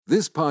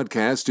This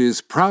podcast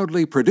is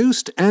proudly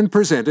produced and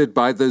presented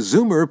by the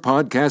Zoomer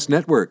Podcast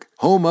Network,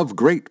 home of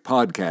great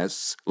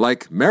podcasts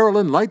like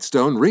Marilyn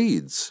Lightstone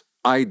Reads,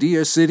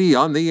 Idea City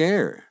on the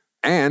Air,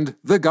 and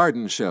The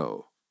Garden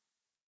Show.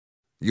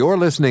 You're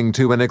listening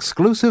to an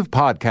exclusive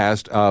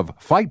podcast of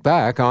Fight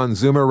Back on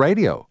Zoomer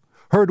Radio,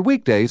 heard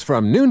weekdays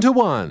from noon to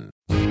 1.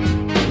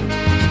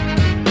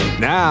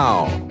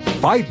 Now,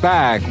 Fight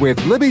Back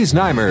with Libby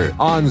Znaimer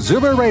on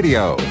Zoomer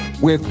Radio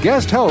with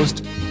guest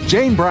host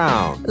Jane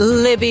Brown.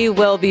 Libby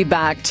will be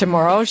back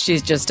tomorrow.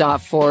 She's just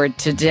off for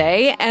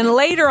today. And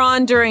later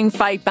on during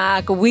Fight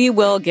Back, we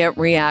will get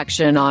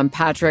reaction on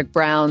Patrick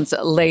Brown's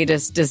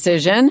latest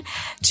decision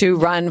to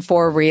run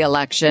for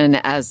re-election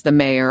as the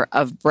mayor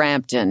of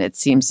Brampton. It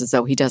seems as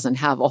though he doesn't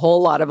have a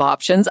whole lot of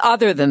options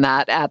other than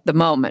that at the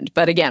moment.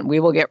 But again, we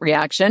will get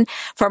reaction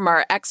from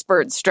our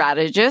expert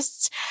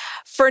strategists.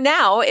 For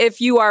now, if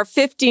you are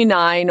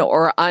 59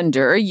 or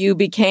under, you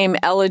became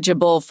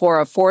eligible for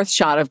a fourth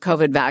shot of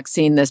COVID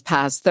vaccine this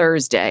past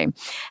Thursday.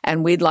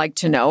 And we'd like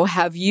to know,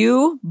 have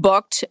you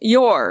booked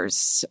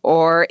yours?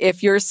 Or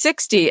if you're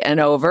 60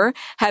 and over,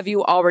 have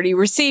you already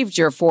received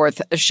your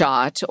fourth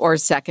shot or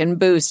second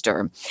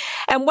booster?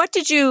 And what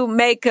did you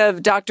make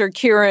of Dr.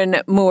 Kieran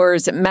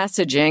Moore's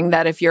messaging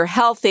that if you're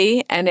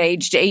healthy and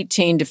aged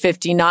 18 to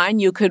 59,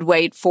 you could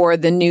wait for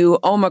the new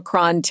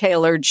Omicron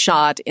tailored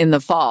shot in the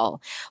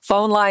fall?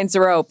 Phone lines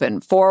are open,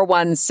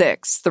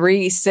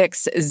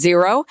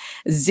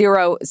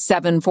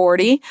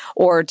 416-360-0740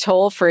 or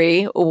toll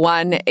free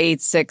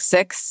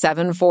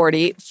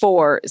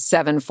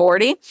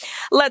 1-866-740-4740.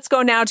 Let's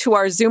go now to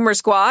our Zoomer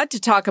squad to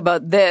talk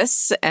about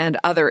this and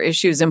other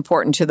issues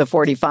important to the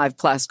 45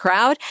 plus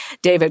crowd.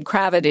 David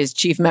Kravitz is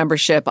Chief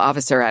Membership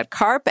Officer at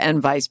CARP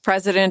and Vice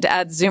President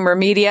at Zoomer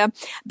Media.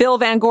 Bill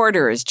Van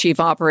Gorder is Chief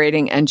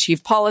Operating and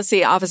Chief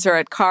Policy Officer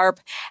at CARP.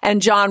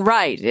 And John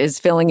Wright is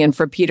filling in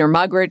for Peter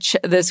Muggeridge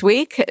this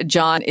week.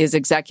 John is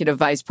Executive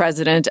Vice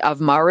President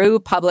of Maru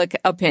Public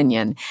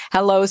Opinion.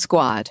 Hello,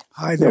 squad.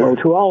 Hi there. Hello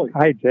to all.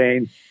 Hi,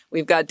 Jane.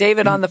 We've got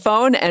David on the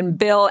phone and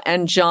Bill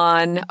and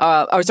John,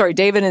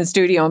 David in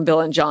studio and Bill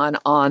and John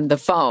on the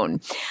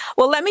phone.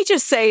 Well, let me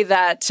just say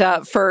that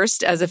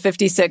first, as a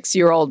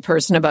 56-year-old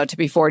person about to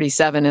be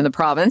 47 in the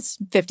province,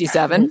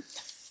 57.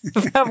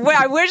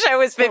 I wish I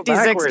was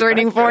 56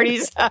 turning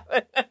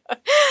 47.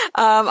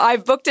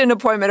 I've booked an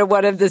appointment at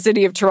one of the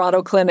City of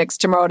Toronto clinics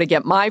tomorrow to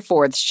get my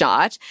fourth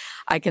shot.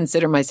 I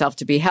consider myself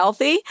to be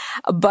healthy,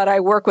 but I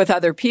work with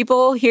other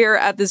people here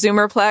at the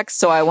Zoomerplex,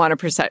 so I want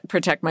to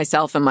protect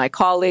myself and my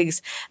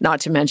colleagues,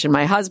 not to mention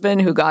my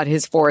husband, who got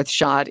his fourth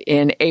shot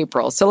in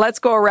April. So let's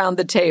go around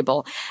the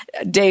table.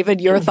 David,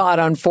 your thought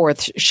on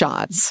fourth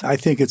shots? I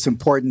think it's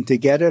important to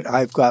get it.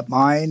 I've got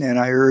mine, and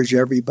I urge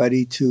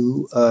everybody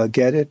to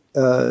get it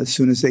as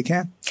soon as they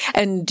can.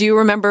 And do you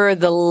remember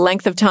the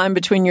length of time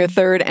between your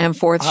third and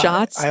fourth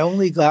shots? I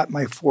only got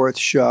my fourth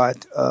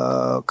shot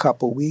a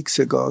couple weeks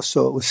ago,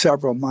 so it was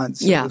several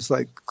months. Yeah. It was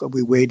like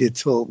we waited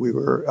till we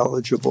were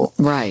eligible.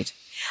 Right.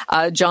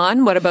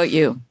 John, what about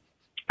you?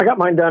 I got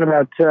mine done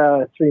about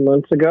 3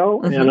 months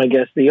ago, and I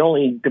guess the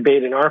only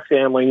debate in our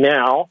family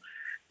now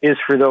is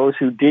for those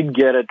who did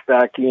get it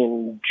back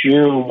in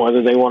June,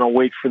 whether they want to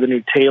wait for the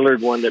new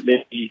tailored one that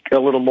may be a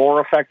little more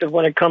effective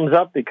when it comes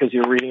up, because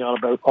you're reading all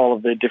about all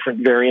of the different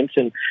variants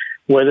and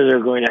whether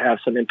they're going to have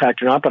some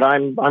impact or not. But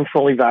I'm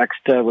fully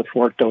vaxxed with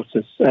 4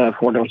 doses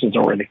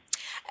already.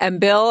 And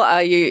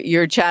Bill,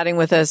 you're chatting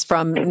with us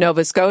from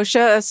Nova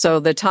Scotia, so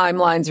the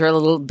timelines are a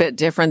little bit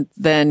different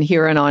than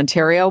here in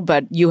Ontario,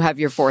 but you have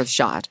your fourth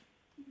shot.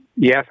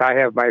 Yes, I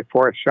have my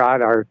fourth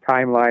shot. Our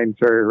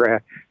timelines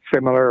are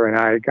similar, and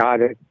I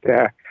got it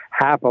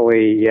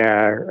happily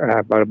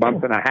about a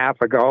month and a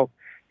half ago,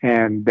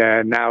 and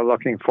now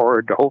looking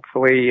forward to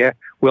hopefully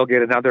we'll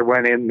get another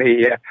one in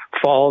the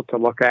fall to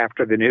look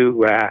after the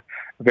new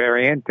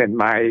variant. And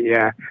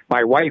my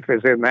wife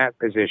is in that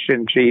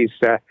position. She's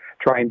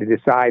trying to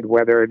decide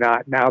whether or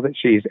not, now that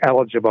she's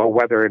eligible,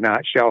 whether or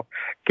not she'll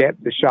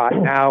get the shot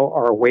now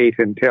or wait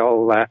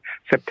until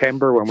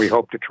September, when we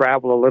hope to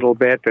travel a little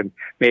bit and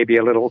maybe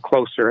a little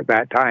closer at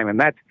that time. And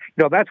that's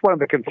one of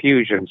the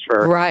confusions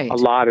for a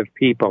lot of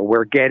people.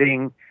 We're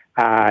getting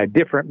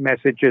different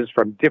messages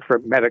from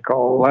different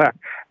medical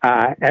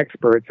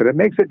experts, and it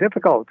makes it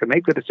difficult to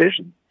make the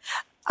decision.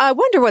 I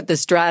wonder what the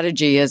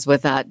strategy is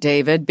with that,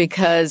 David,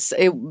 because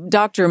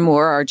Dr.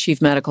 Moore, our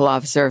Chief Medical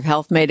Officer of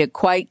Health, made it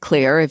quite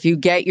clear if you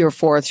get your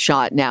fourth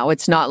shot now,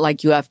 it's not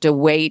like you have to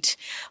wait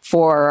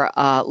for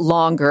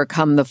longer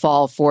come the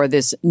fall for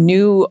this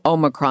new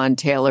Omicron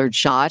tailored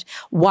shot.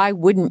 Why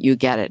wouldn't you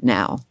get it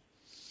now?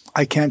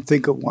 I can't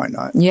think of why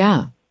not.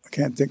 Yeah. I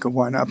can't think of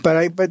why not.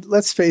 But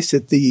let's face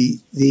it,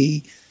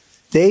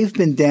 they've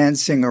been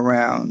dancing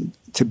around,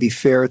 to be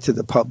fair to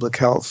the public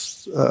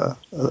health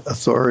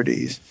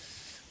authorities,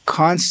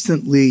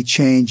 constantly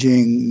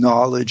changing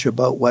knowledge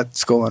about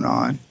what's going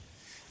on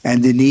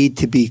and the need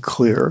to be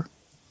clear,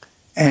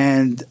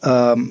 and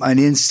an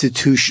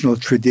institutional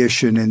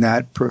tradition in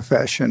that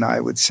profession,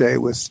 I would say,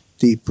 with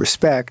deep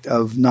respect,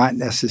 of not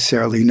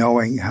necessarily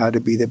knowing how to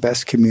be the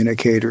best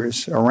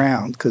communicators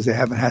around because they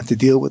haven't had to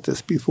deal with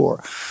this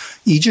before.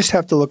 You just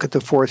have to look at the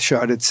fourth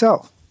shot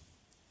itself.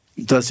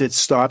 Does it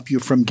stop you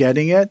from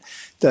getting it?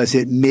 Does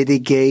it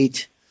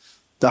mitigate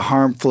the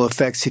harmful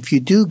effects if you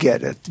do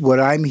get it? What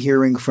I'm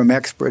hearing from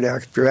expert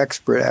after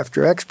expert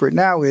after expert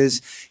now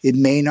is it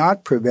may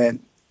not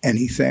prevent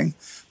anything,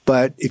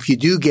 but if you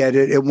do get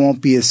it, it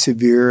won't be as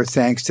severe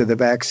thanks to the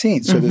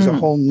vaccine. So there's a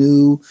whole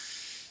new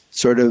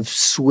sort of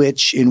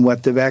switch in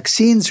what the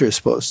vaccines are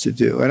supposed to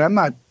do. And I'm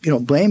not,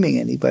 blaming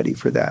anybody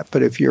for that.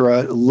 But if you're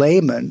a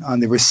layman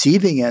on the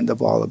receiving end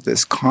of all of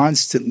this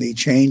constantly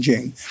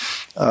changing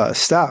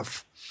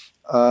stuff,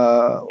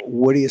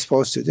 what are you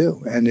supposed to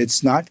do? And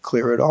it's not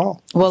clear at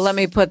all. Well, let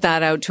me put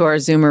that out to our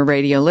Zoomer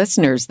Radio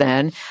listeners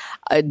then.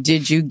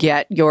 Did you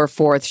get your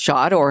fourth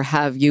shot, or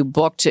have you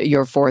booked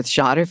your fourth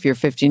shot if you're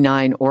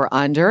 59 or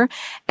under,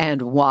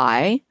 and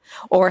why?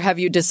 Or have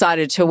you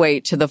decided to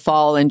wait to the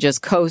fall and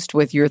just coast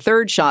with your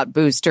third shot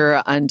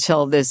booster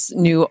until this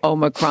new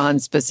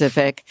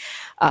Omicron-specific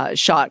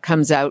shot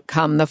comes out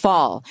come the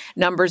fall?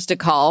 Numbers to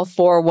call,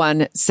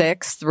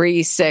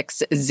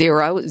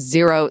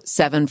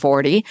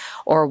 416-360-0740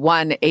 or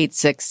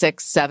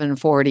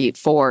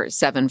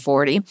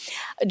 1-866-740-4740.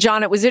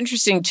 John, it was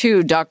interesting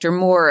too, Dr.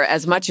 Moore,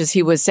 as much as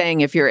he was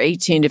saying if you're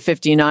 18 to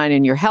 59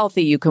 and you're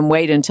healthy, you can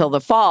wait until the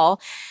fall.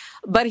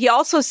 But he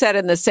also said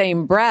in the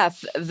same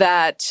breath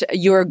that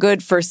you're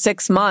good for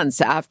 6 months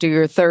after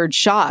your third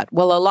shot.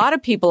 Well, a lot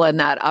of people in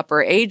that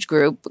upper age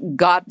group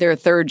got their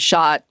third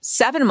shot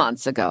 7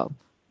 months ago.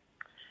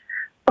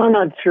 I'm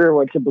not sure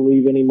what to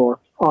believe anymore,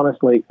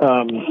 honestly.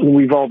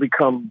 We've all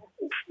become,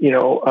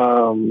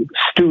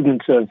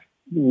 students of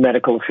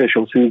medical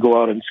officials who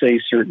go out and say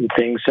certain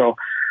things. So,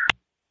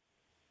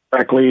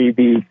 frankly,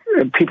 the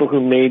people who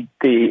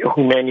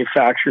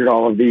manufactured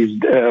all of these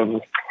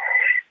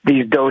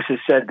doses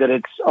said that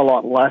it's a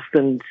lot less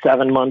than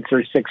 7 months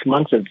or 6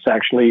 months. It's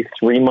actually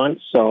 3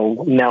 months.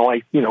 So now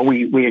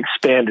we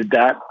expanded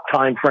that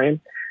time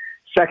frame.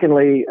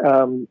 Secondly,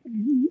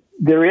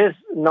 there is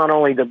not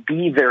only the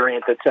B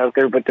variant that's out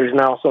there, but there's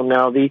also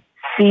now the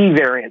C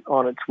variant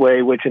on its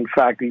way, which in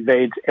fact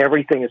evades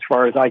everything as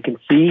far as I can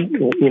see,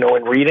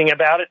 in reading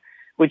about it,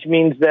 which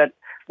means that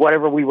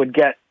whatever we would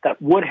get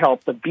that would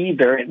help the B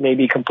variant may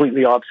be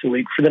completely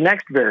obsolete for the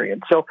next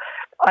variant. So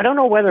I don't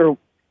know whether,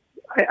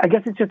 I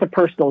guess it's just a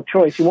personal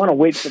choice. You want to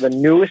wait for the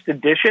newest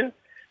edition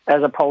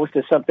as opposed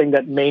to something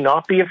that may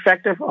not be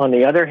effective. On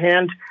the other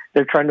hand,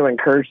 they're trying to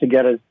encourage to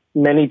get as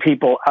many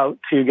people out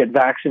to get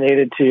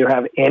vaccinated to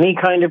have any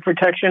kind of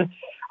protection.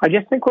 I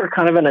just think we're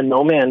kind of in a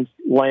no man's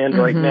land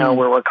right now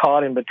where we're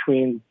caught in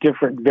between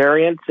different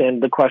variants.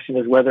 And the question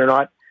is whether or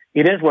not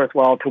it is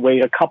worthwhile to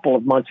wait a couple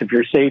of months if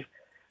you're safe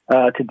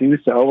to do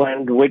so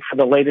and wait for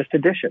the latest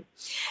edition.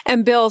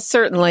 And Bill,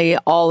 certainly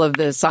all of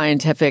the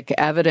scientific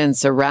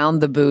evidence around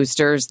the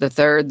boosters, the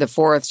third, the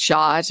fourth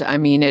shot, I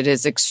mean, it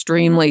is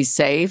extremely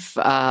safe.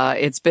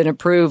 It's been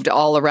approved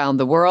all around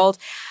the world,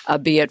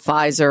 be it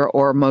Pfizer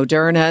or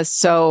Moderna.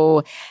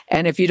 So,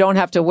 and if you don't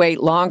have to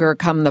wait longer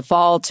come the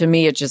fall, to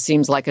me, it just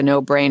seems like a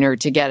no-brainer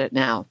to get it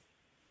now.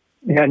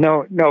 Yeah,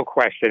 no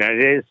question.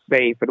 It is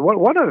safe. And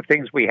one of the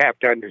things we have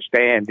to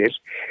understand is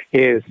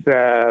this.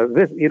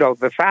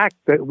 The fact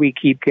that we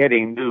keep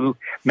getting new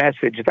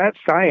message. That's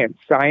science.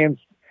 Science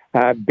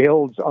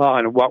builds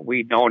on what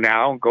we know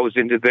now and goes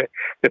into the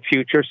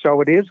future.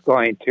 So it is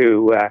going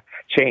to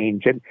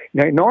change. And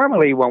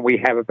normally, when we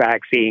have a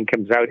vaccine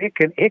comes out,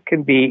 it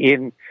can be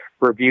in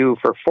review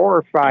for 4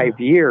 or 5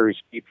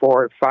 years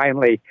before it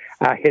finally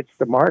hits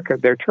the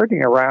market. They're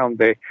turning around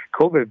the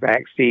COVID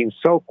vaccine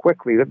so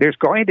quickly that there's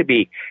going to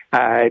be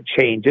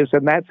changes,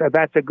 and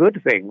that's a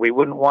good thing. We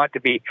wouldn't want to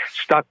be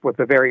stuck with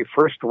the very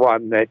first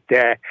one that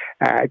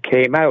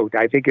came out.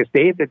 I think, as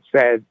David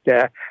said,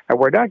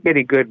 we're not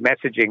getting good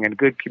messaging and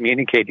good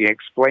communicating,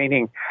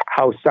 explaining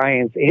how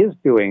science is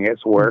doing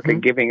its work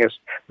and giving us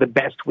the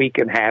best we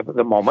can have at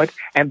the moment.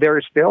 And there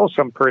are still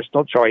some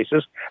personal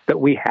choices that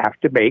we have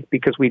to make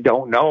because we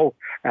don't know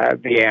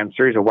the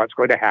answers or what's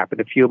going to happen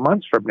a few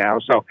months from now.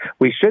 So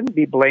we shouldn't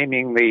be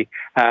blaming the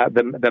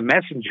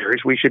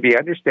messengers. We should be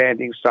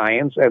understanding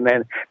science and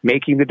then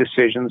making the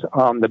decisions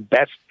on the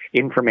best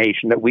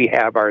information that we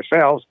have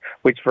ourselves,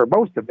 which for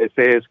most of this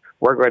is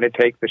we're going to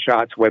take the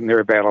shots when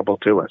they're available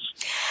to us.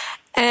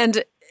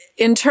 And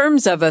in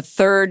terms of a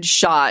third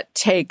shot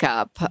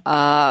take-up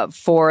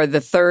for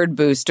the third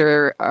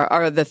booster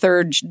or the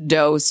third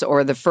dose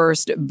or the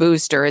first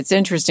booster, it's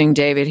interesting,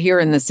 David, here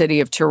in the city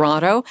of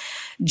Toronto,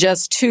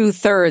 just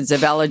 2/3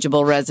 of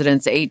eligible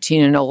residents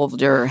 18 and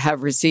older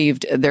have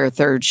received their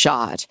third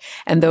shot.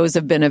 And those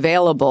have been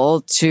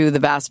available to the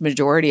vast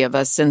majority of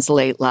us since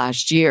late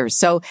last year.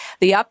 So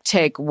the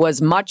uptake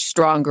was much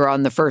stronger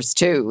on the first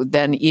two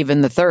than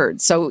even the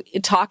third. So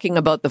talking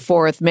about the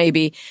fourth,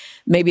 maybe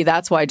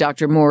that's why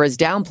Dr. Moore is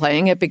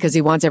downplaying it, because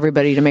he wants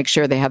everybody to make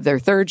sure they have their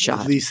third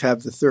shot. At least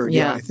have the third.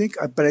 Yeah, I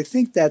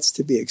think that's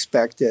to be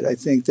expected. I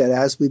think that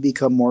as we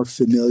become more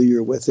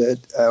familiar with it,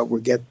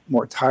 we get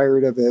more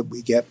tired of it.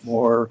 We get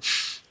more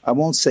I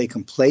won't say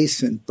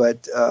complacent,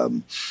 but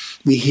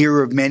we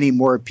hear of many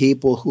more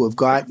people who have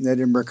gotten it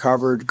and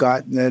recovered,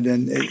 gotten it,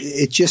 and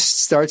it just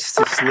starts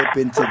to slip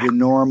into the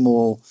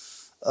normal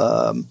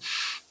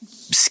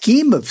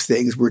scheme of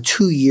things. We're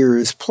 2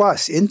 years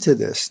plus into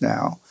this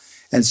now.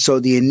 And so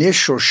the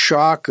initial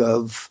shock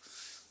of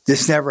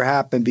this never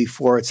happened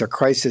before, it's a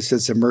crisis,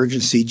 it's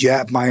emergency,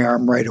 jab my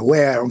arm right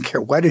away, I don't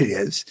care what it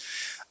is,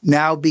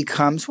 now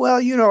becomes, well,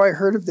 I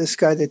heard of this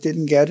guy that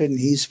didn't get it and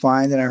he's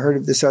fine. And I heard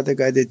of this other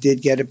guy that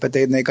did get it, but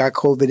then they got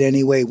COVID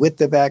anyway with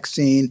the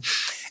vaccine.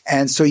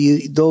 And so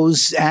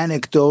those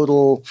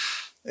anecdotal,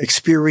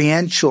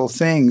 experiential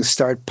things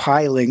start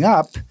piling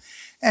up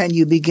and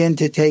you begin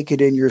to take it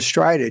in your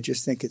stride. I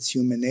just think it's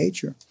human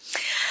nature.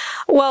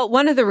 Well,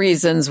 one of the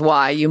reasons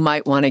why you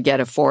might want to get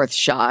a fourth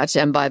shot,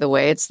 and by the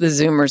way, it's the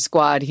Zoomer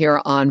squad here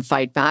on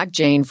Fight Back,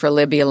 Jane for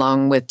Libby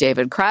along with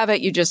David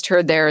Kravitz, you just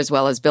heard there, as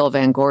well as Bill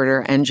Van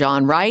Gorder and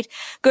John Wright.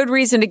 Good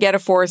reason to get a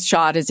fourth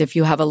shot is if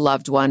you have a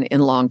loved one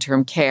in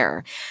long-term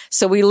care.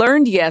 So we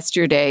learned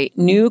yesterday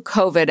new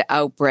COVID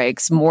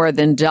outbreaks more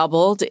than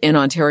doubled in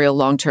Ontario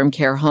long-term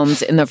care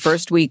homes in the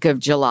first week of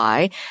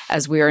July,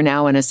 as we are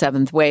now in a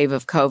seventh wave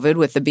of COVID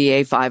with the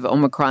BA.5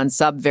 Omicron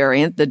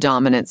subvariant, the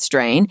dominant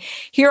strain.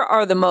 Here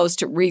are the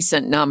most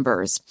recent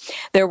numbers.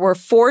 There were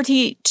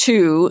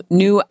 42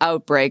 new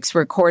outbreaks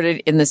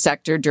recorded in the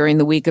sector during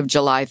the week of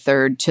July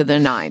 3rd to the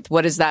 9th.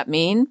 What does that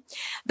mean?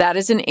 That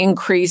is an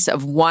increase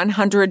of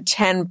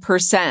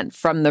 110%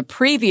 from the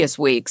previous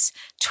week's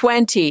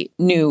 20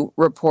 new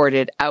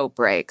reported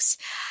outbreaks.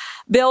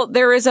 Bill,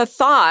 there is a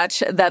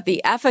thought that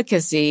the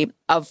efficacy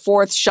of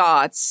fourth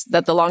shots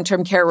that the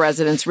long-term care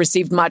residents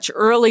received much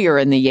earlier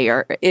in the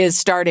year is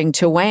starting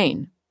to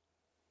wane.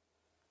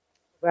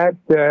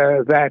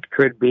 That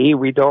could be.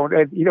 We don't.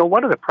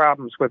 One of the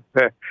problems with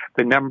the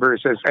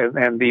numbers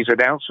and these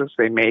announcements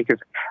they make is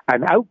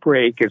an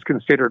outbreak is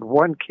considered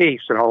one case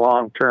in a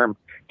long-term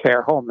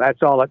care home.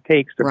 That's all it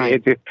takes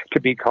to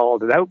be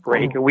called an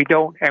outbreak, and we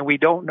don't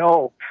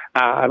know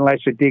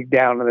unless you dig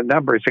down in the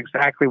numbers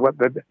exactly what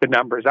the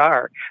numbers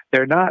are.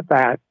 They're not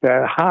that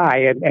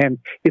high, and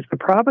it's the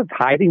province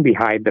hiding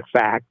behind the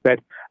fact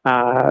that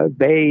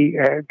they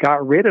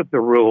got rid of the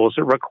rules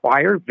that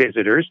require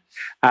visitors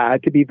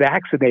to be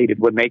vaccinated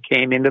when they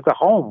came into the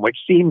home, which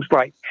seems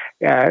like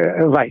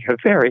a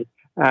very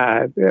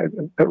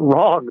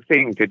wrong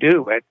thing to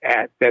do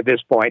at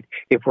this point.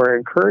 If we're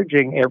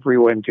encouraging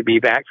everyone to be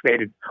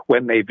vaccinated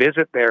when they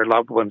visit their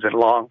loved ones in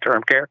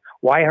long-term care,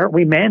 why aren't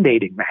we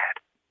mandating that?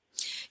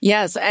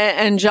 Yes.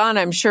 And John,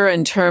 I'm sure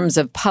in terms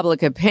of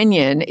public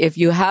opinion, if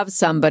you have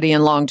somebody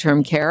in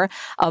long-term care,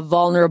 a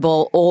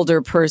vulnerable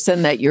older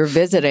person that you're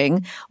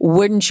visiting,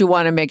 wouldn't you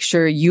want to make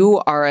sure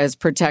you are as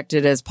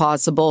protected as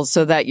possible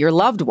so that your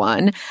loved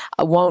one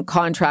won't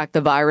contract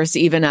the virus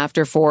even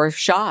after 4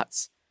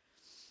 shots?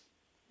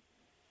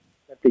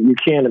 That you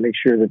can to make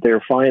sure that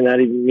they're fine. That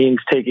even means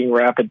taking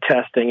rapid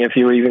testing if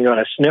you even got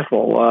a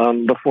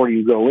sniffle before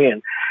you go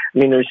in. I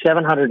mean, there's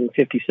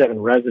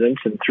 757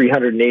 residents and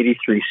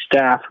 383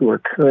 staff who are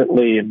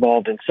currently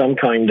involved in some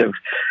kind of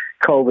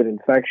COVID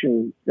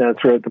infection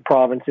throughout the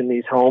province in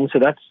these homes. So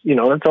that's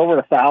over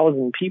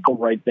 1,000 people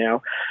right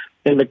now.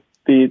 And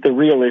the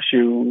real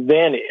issue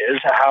then is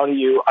how do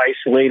you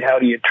isolate, how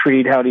do you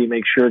treat, how do you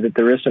make sure that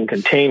there is some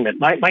containment?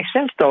 My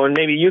sense, though, and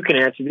maybe you can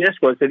answer this,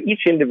 was that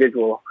each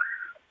individual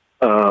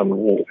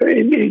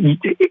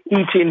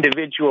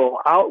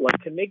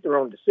outlet can make their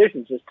own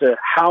decisions as to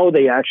how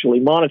they actually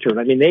monitor it.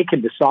 I mean, they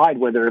can decide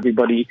whether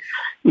everybody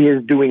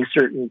is doing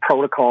certain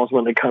protocols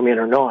when they come in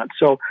or not.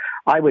 So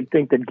I would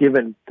think that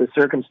given the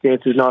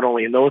circumstances, not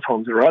only in those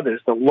homes or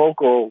others, the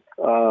local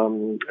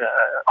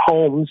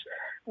homes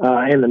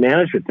and the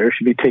management there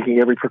should be taking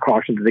every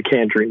precaution that they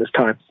can during this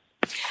time.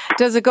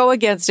 Does it go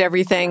against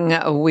everything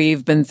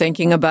we've been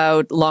thinking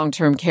about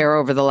long-term care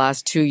over the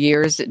last 2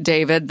 years,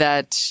 David,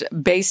 that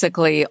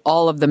basically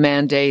all of the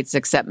mandates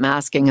except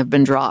masking have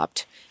been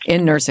dropped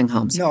in nursing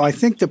homes? No, I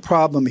think the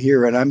problem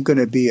here, and I'm going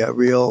to be a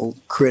real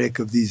critic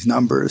of these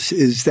numbers,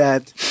 is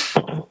that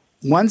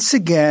once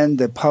again,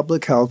 the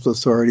public health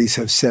authorities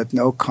have set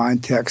no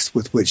context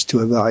with which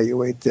to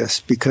evaluate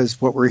this,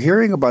 because what we're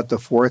hearing about the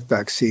fourth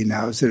vaccine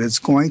now is that it's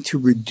going to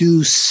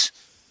reduce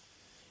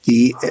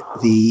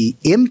the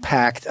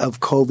impact of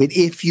COVID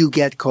if you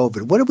get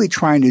COVID. What are we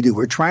trying to do?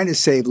 We're trying to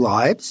save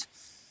lives.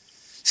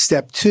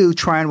 Step 2,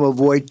 trying to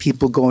avoid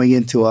people going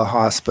into a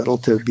hospital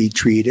to be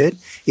treated.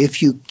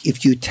 If you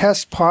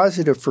test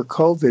positive for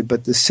COVID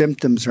but the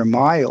symptoms are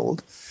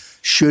mild,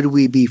 should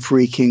we be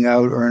freaking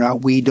out or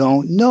not? We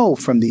don't know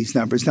from these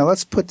numbers. Now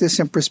let's put this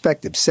in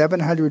perspective.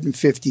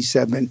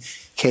 757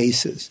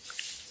 cases.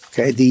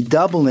 Okay, the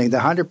doubling, the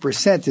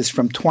 100% is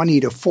from 20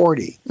 to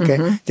 40.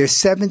 Okay, There's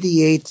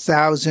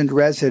 78,000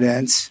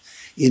 residents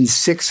in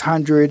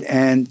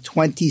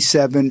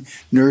 627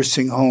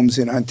 nursing homes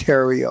in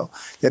Ontario.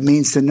 That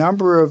means the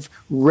number of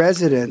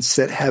residents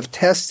that have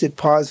tested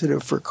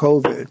positive for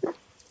COVID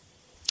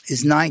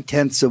is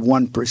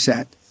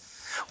 0.9%.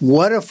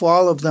 What if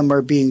all of them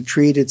are being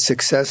treated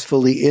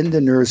successfully in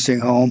the nursing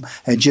home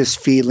and just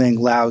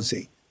feeling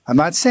lousy? I'm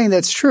not saying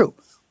that's true.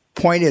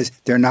 Point is,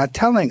 they're not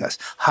telling us.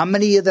 How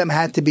many of them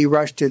had to be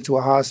rushed into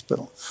a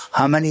hospital?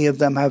 How many of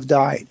them have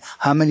died?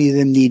 How many of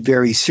them need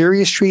very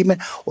serious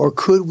treatment? Or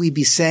could we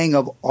be saying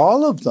of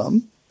all of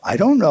them, I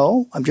don't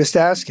know, I'm just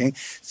asking,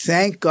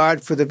 thank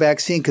God for the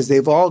vaccine, because they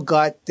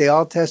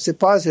all tested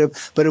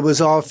positive, but it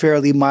was all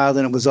fairly mild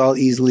and it was all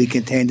easily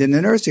contained in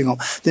the nursing home.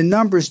 The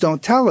numbers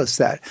don't tell us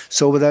that.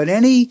 So without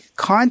any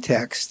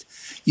context,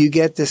 you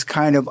get this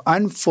kind of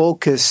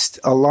unfocused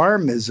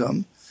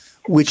alarmism,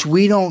 which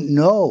we don't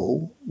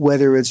know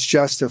whether it's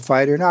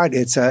justified or not.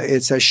 It's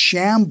a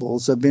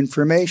shambles of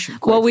information.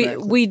 Well,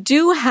 we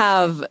do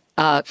have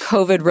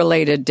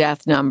COVID-related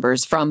death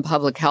numbers from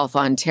Public Health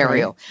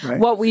Ontario. Right.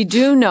 What we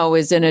do know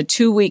is in a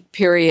 2-week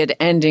period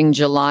ending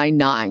July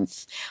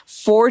 9th,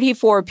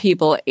 44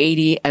 people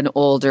 80 and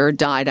older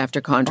died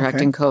after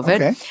contracting COVID.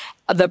 Okay.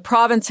 The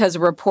province has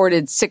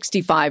reported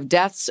 65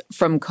 deaths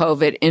from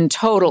COVID in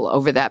total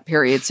over that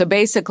period. So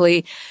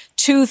basically,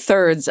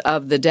 2/3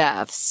 of the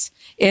deaths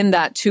in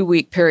that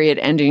 2-week period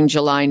ending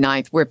July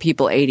 9th were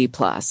people 80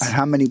 plus. And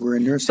how many were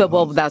in nursing homes?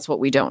 Well, that's what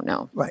we don't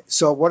know. Right.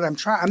 So what I'm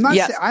trying, I'm not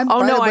Yes. saying, I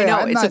know.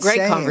 I'm It's not a great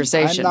saying,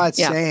 conversation. I'm not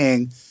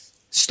saying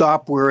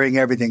stop worrying,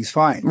 everything's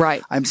fine.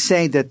 Right. I'm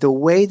saying that the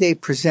way they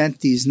present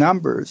these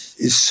numbers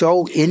is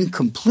so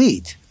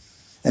incomplete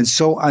and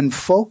so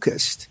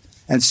unfocused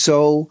and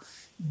so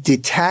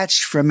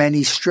detached from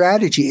any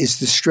strategy. Is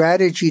the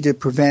strategy to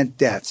prevent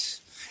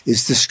deaths?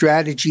 Is the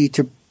strategy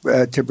to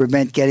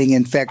prevent getting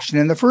infection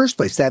in the first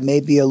place? That may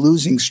be a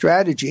losing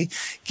strategy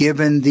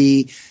given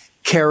the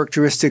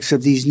characteristics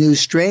of these new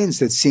strains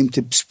that seem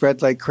to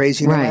spread like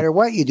crazy no matter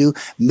what you do.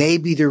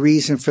 Maybe the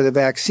reason for the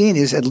vaccine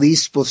is at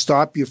least will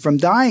stop you from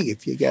dying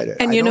if you get it.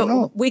 And I don't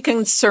know. we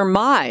can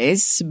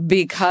surmise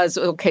because,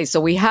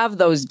 so we have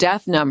those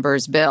death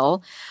numbers,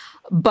 Bill,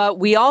 but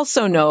we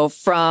also know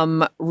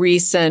from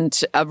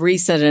recent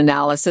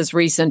analysis,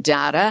 recent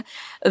data,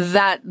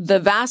 that the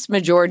vast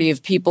majority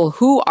of people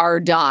who are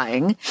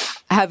dying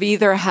have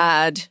either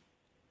had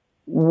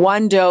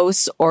 1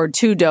 dose or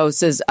 2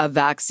 doses of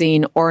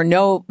vaccine or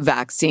no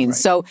vaccine. Right.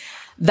 So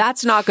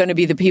that's not going to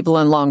be the people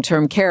in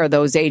long-term care,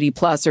 those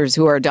 80-plussers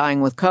who are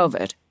dying with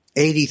COVID.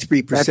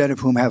 83% of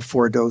whom have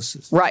 4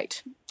 doses.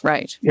 Right.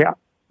 Yeah,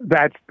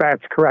 that's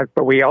correct.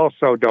 But we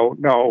also don't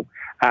know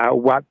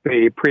what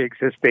the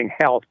pre-existing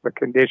health, the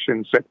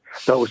conditions that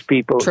those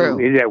people,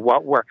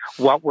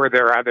 what were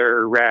their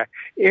other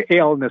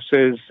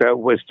illnesses?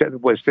 Was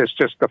this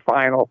just the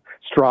final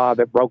straw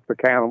that broke the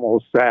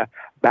camel's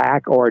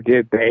back, or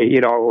did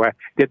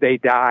they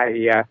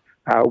die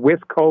with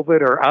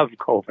COVID or of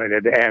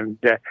COVID? And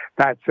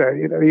that's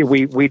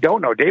we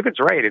don't know. David's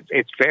right.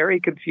 It's very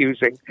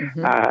confusing,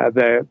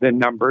 the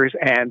numbers.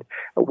 And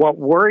what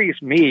worries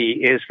me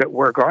is that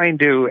we're going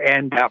to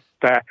end up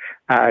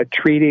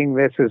treating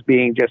this as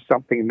being just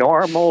something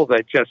normal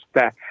that just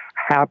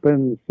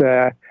happens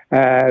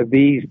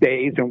these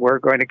days, and we're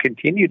going to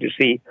continue to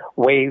see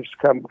waves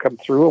come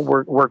through, and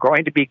we're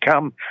going to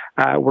become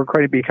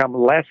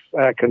less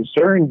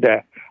concerned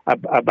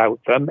about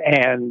them,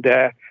 and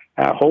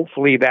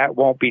hopefully that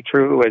won't be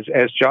true,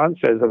 as John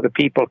says, of the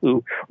people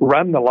who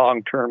run the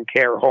long-term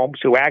care homes,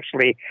 who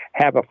actually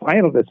have a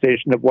final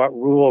decision of what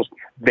rules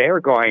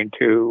they're going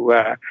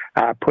to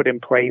put in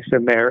place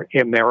in their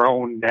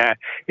own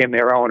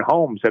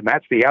homes. And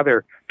that's the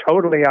other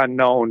totally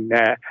unknown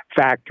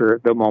factor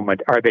at the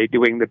moment. Are they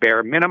doing the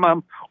bare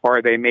minimum, or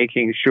are they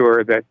making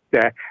sure that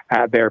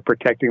they're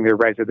protecting their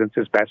residents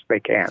as best they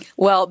can?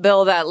 Well,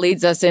 Bill, that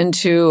leads us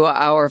into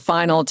our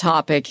final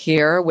topic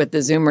here with the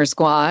Zoomer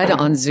Squad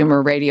on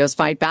Zoomer Radio's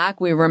Fight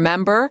Back. We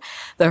remember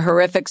the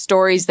horrific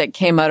stories that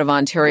came out of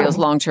Ontario's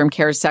long-term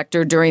care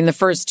sector during the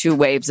first 2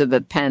 waves of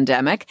the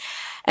pandemic.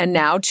 And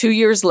now, 2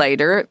 years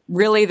later,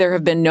 really there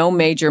have been no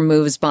major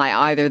moves by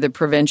either the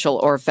provincial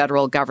or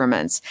federal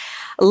governments.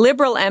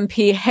 Liberal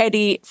MP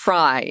Hedy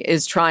Fry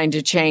is trying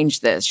to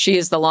change this. She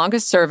is the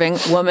longest serving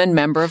woman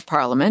member of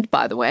Parliament,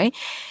 by the way.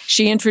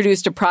 She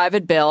introduced a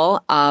private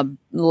bill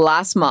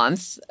last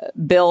month,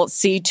 Bill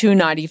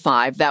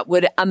C-295, that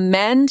would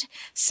amend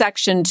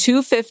Section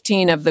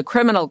 215 of the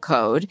Criminal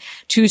Code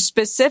to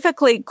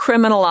specifically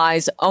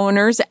criminalize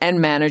owners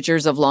and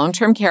managers of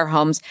long-term care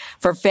homes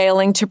for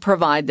failing to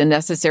provide the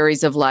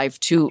necessaries of life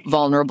to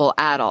vulnerable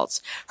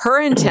adults.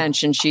 Her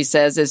intention, she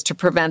says, is to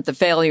prevent the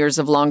failures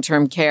of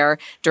long-term care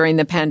during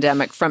the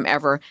pandemic from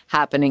ever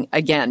happening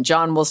again.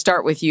 John, we'll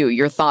start with you.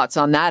 Your thoughts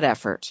on that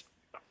effort?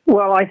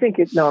 Well, I think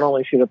it not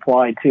only should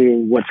apply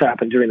to what's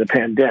happened during the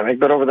pandemic,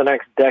 but over the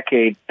next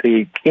decade,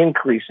 the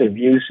increase of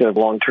use of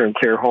long-term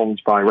care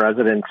homes by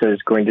residents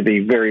is going to be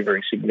very,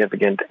 very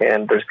significant,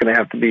 and there's going to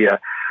have to be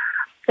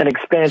an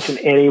expansion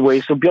anyway.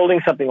 So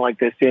building something like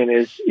this in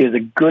is a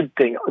good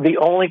thing. The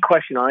only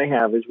question I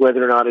have is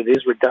whether or not it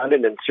is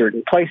redundant in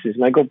certain places.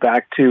 And I go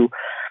back to,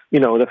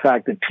 the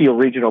fact that Peel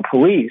Regional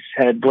Police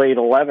had laid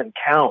 11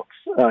 counts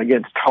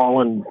against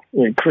Holland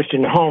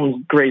Christian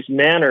Homes, Grace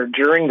Manor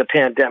during the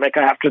pandemic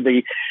after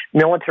the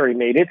military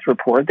made its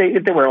report.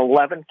 There were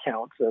 11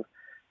 counts of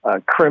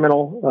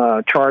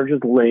criminal charges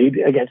laid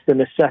against the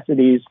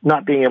necessities,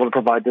 not being able to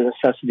provide the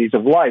necessities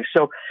of life.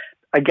 So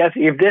I guess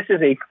if this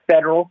is a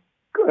federal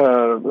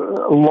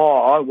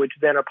law, which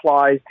then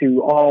applies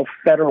to all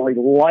federally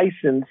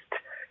licensed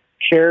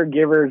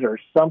caregivers or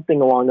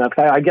something along that,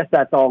 I guess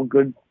that's all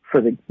good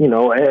for the,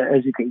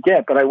 as you can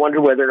get. But I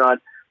wonder whether or not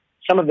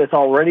some of this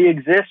already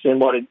exists, and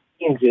what it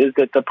means is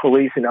that the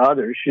police and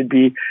others should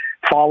be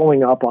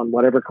following up on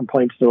whatever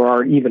complaints there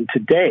are even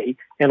today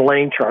and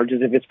laying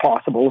charges if it's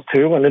possible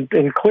to.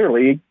 And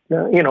clearly,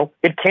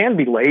 it can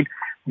be laid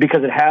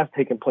because it has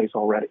taken place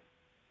already.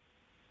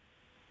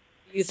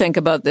 You think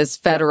about this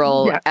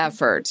federal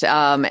effort.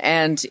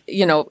 And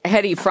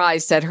Hedy Fry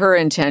said her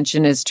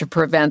intention is to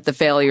prevent the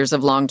failures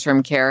of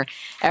long-term care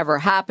ever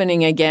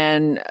happening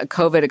again.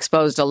 COVID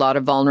exposed a lot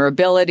of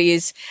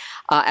vulnerabilities.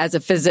 As a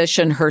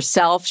physician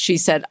herself, she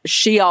said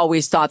she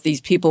always thought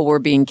these people were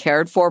being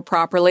cared for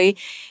properly.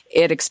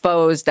 It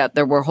exposed that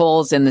there were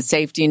holes in the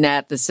safety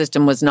net. The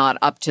system was not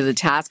up to the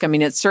task. I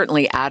mean, it's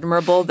certainly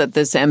admirable that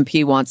this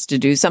MP wants to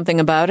do something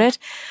about it.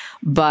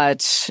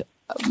 But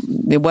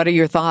what are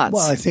your thoughts?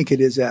 Well, I think it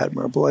is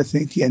admirable. I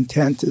think the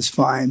intent is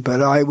fine.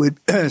 But I would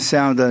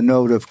sound a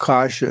note of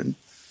caution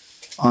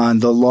on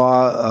the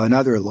law,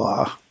 another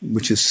law,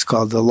 which is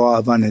called the law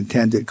of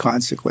unintended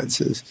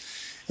consequences.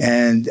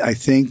 And I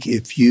think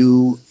if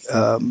you,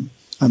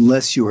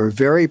 unless you are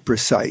very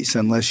precise,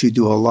 unless you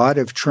do a lot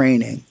of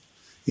training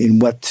in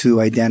what to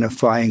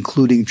identify,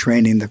 including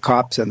training the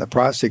cops and the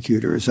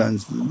prosecutors on,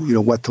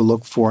 what to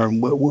look for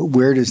and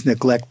where does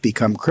neglect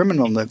become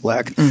criminal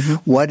neglect,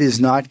 what is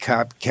not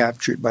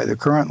captured by the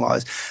current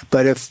laws.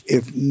 But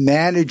if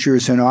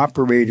managers and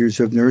operators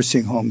of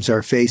nursing homes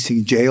are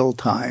facing jail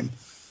time,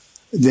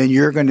 then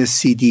you're going to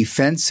see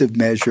defensive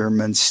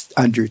measurements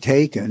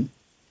undertaken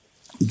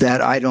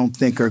that I don't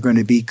think are going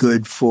to be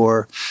good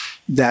for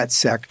that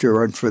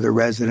sector and for the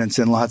residents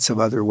in lots of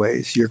other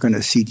ways. You're going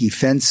to see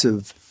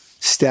defensive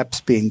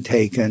steps being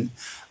taken,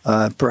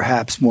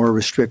 perhaps more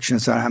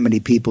restrictions on how many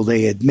people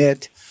they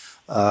admit,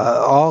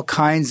 all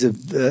kinds of.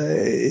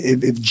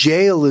 If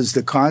jail is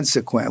the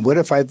consequence, what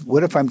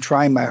if I'm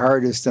trying my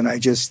hardest and I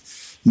just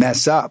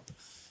mess up?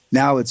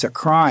 Now it's a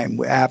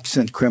crime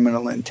absent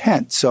criminal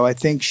intent. So I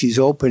think she's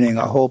opening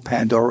a whole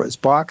Pandora's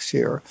box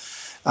here.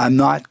 I'm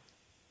not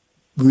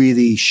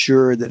really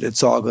sure that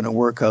it's all going to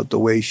work out the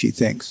way she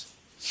thinks.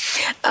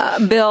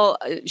 Bill,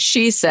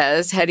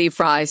 Hedy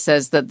Fry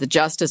says that the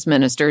Justice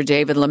Minister,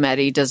 David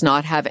Lametti, does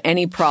not have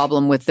any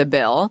problem with the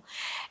bill.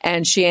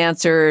 And she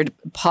answered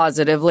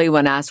positively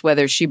when asked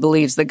whether she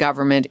believes the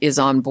government is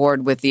on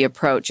board with the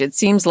approach. It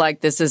seems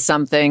like this is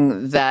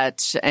something that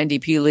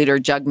NDP leader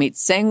Jagmeet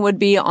Singh would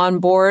be on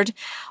board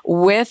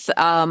with.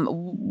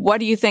 What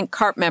do you think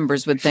CARP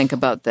members would think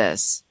about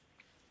this?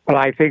 Well,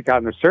 I think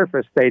on the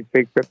surface, they'd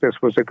think that this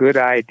was a good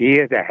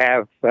idea to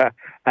have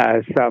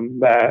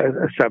some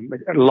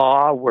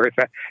law worth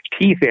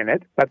teeth in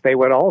it. But they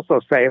would also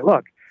say,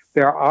 look,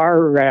 there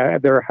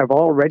have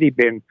already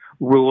been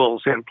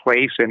rules in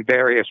place in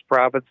various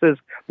provinces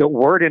that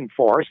weren't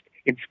enforced.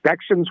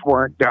 Inspections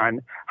weren't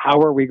done.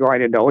 How are we going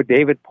to know?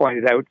 David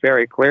pointed out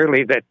very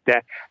clearly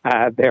that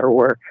there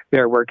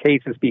were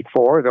cases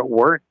before that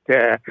weren't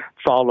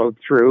followed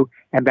through,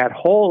 and that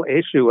whole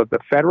issue of the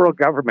federal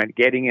government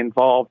getting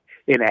involved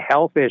in a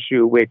health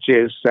issue, which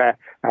is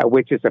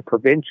a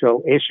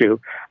provincial issue.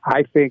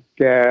 I think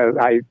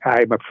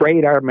I'm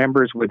afraid our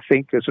members would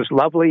think this is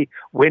lovely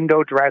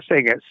window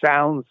dressing. It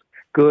sounds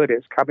good.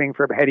 It's coming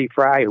from Hedy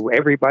Fry, who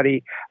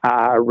everybody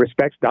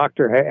respects,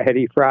 Dr.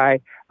 Hedy Fry,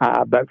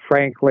 but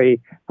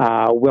frankly,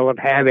 will it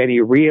have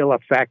any real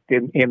effect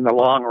in the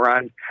long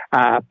run?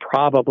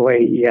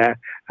 Probably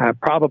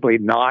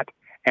not.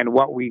 And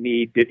what we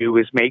need to do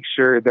is make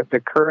sure that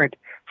the current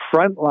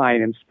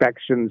frontline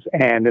inspections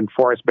and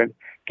enforcement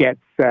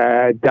gets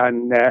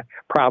done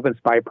province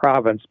by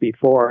province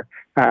before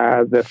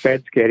the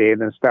feds get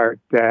in and start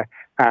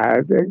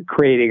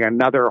creating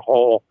another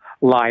whole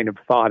line of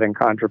thought and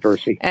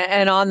controversy.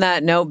 And on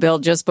that note, Bill,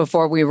 just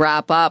before we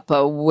wrap up,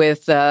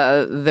 with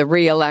the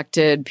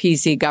re-elected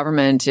PC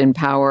government in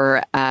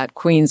power at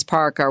Queen's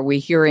Park, are we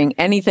hearing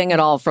anything at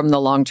all from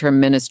the long-term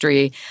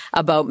ministry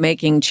about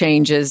making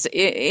changes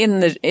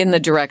in the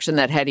direction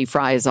that Hedy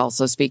Fry is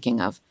also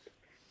speaking of?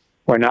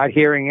 We're not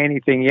hearing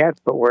anything yet,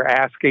 but we're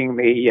asking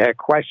the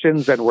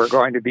questions, and we're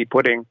going to be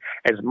putting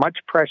as much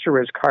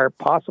pressure as CARP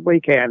possibly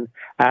can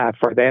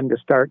for them to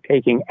start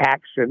taking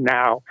action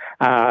now.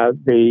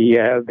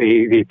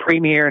 The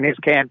premier in his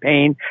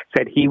campaign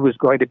said he was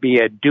going to be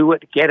a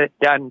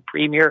do-it-get-it-done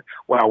premier.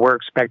 Well, we're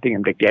expecting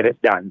him to get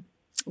it done.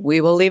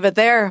 We will leave it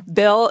there.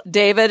 Bill,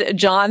 David,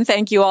 John,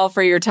 thank you all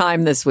for your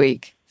time this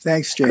week.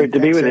 Thanks, Jane. Good to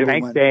be with you.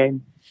 Thanks,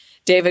 Jane.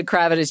 David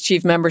Kravitz is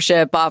Chief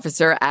Membership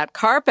Officer at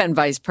CARP and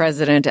Vice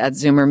President at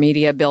Zoomer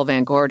Media. Bill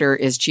Van Gorder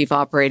is Chief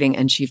Operating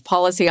and Chief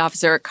Policy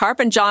Officer at CARP.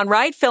 And John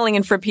Wright, filling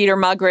in for Peter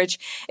Muggeridge,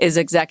 is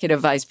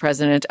Executive Vice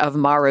President of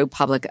Maru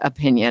Public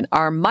Opinion.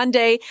 Our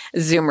Monday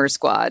Zoomer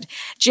Squad.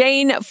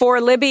 Jane, for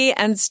Libby,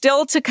 and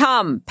still to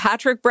come,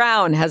 Patrick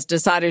Brown has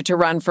decided to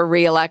run for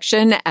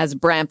re-election as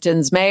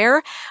Brampton's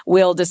mayor.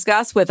 We'll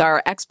discuss with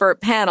our expert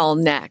panel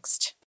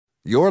next.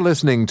 You're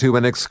listening to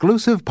an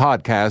exclusive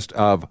podcast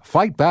of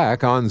Fight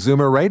Back on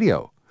Zoomer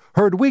Radio.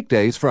 Heard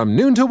weekdays from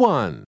noon to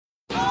 1.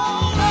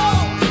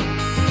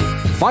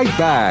 Fight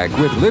Back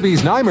with Libby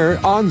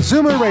Znaimer on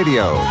Zoomer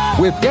Radio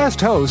with guest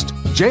host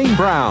Jane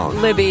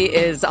Brown. Libby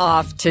is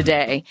off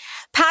today.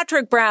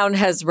 Patrick Brown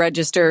has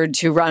registered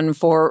to run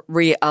for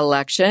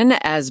re-election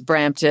as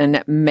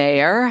Brampton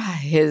mayor.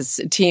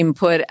 His team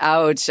put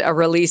out a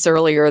release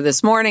earlier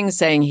this morning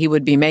saying he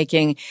would be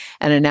making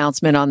an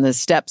announcement on the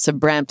steps of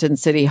Brampton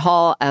City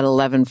Hall at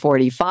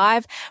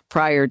 11:45.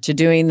 Prior to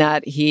doing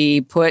that, he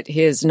put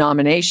his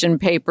nomination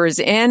papers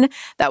in.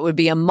 That would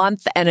be a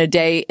month and a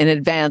day in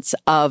advance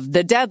of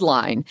the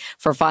deadline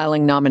for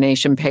filing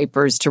nomination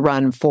papers to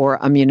run for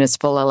a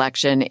municipal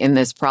election in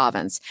this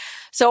province.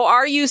 So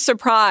are you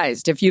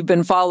surprised if you've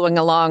been following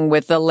along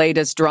with the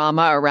latest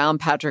drama around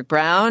Patrick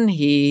Brown?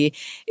 He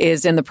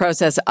is in the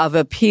process of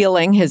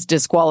appealing his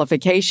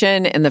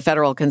disqualification in the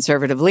federal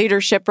Conservative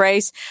leadership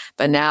race,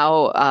 but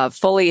now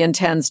fully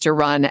intends to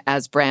run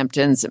as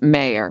Brampton's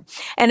mayor.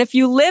 And if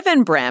you live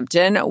in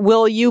Brampton,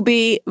 will you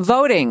be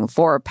voting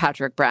for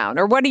Patrick Brown?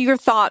 Or what are your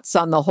thoughts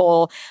on the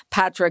whole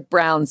Patrick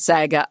Brown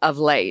saga of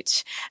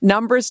late?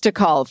 Numbers to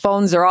call.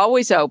 Phones are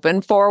always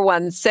open,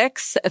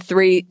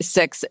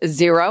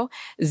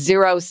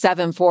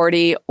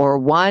 416-360-0740 or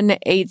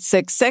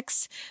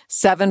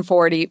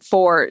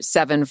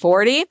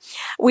 1-866-740-4740.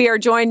 We are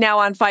joined now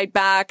on Fight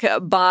Back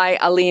by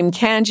Aleem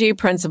Kanji,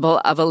 principal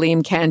of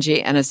Aleem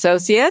Kanji and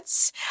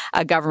Associates,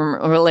 a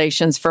government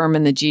relations firm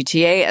in the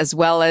GTA, as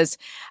well as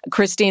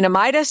Christina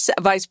Midas,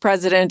 vice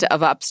president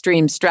of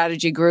Upstream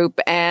Strategy Group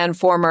and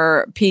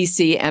former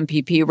PC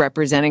MPP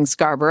representing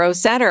Scarborough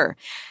Centre.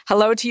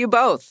 Hello to you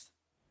both.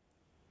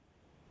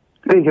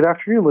 Hey, good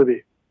afternoon,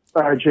 Libby.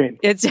 Jane.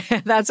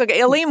 That's okay.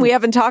 Aleem, we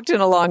haven't talked in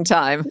a long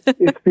time.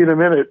 It's been a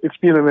minute.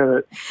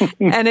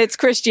 And it's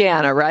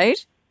Christiana,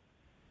 right?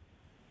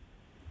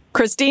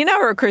 Christina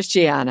or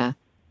Christiana?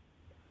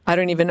 I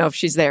don't even know if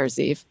she's there,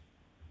 Zeev.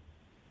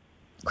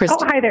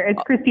 Hi there.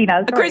 It's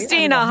Christina. Sorry.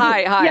 Christina,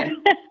 hi. Yes.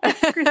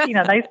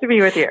 Christina, nice to be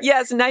with you.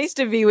 Yes, nice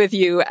to be with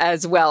you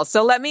as well.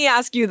 So let me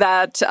ask you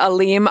that,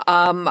 Aleem.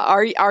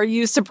 Are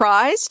you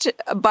surprised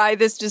by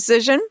this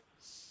decision?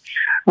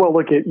 Well,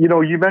 look,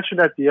 you mentioned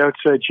at the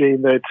outset,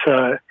 Jane, that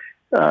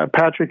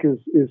Patrick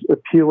is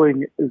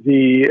appealing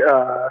the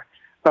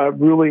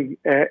ruling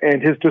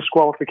and his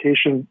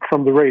disqualification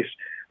from the race.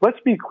 Let's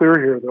be clear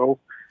here, though.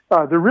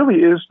 There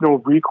really is no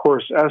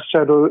recourse, as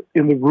said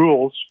in the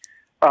rules,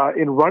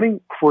 in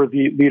running for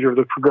the leader of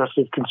the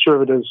Progressive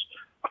Conservatives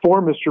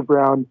for Mr.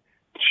 Brown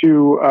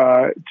to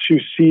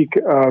seek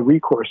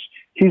recourse.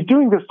 He's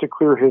doing this to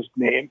clear his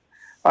name.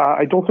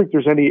 I don't think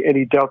there's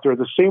any doubt there.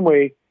 The same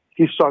way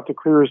he sought to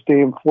clear his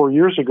name 4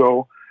 years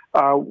ago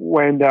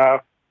when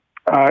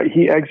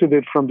he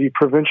exited from the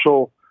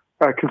provincial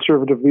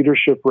Conservative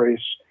leadership race.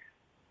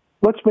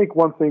 Let's make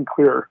one thing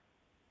clear.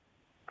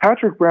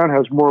 Patrick Brown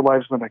has more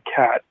lives than a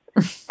cat.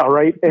 All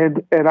right.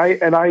 And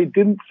I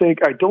don't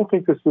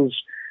think this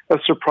is a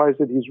surprise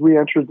that he's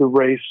re-entered the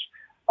race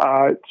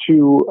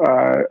to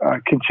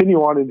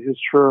continue on in his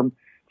term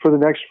for the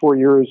next 4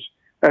 years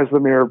as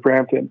the mayor of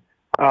Brampton.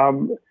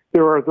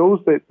 There are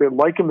those that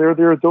like him. There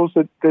are those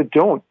that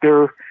don't.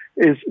 That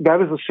is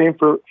the same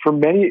for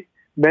many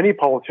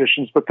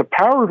politicians. But the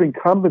power of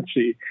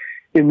incumbency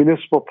in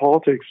municipal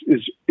politics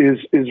is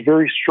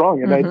very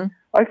strong, and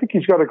I think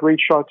he's got a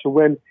great shot to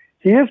win.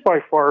 He is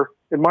by far,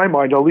 in my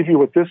mind, I'll leave you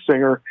with this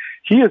singer.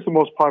 He is the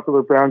most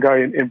popular Brown guy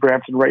in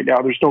Brampton right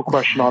now. There's no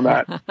question on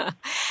that.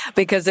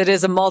 Because it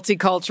is a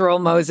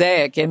multicultural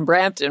mosaic in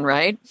Brampton,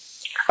 right?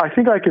 I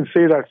think I can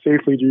say that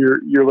safely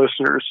to your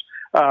listeners.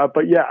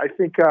 But yeah, I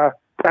think that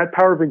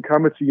power of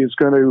incumbency is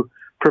going to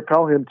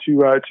propel him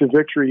to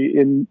victory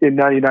in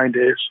 99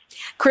 days.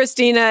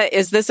 Christina,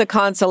 is this a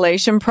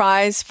consolation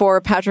prize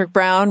for Patrick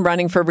Brown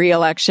running for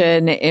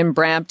re-election in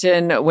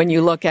Brampton when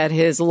you look at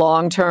his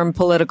long-term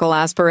political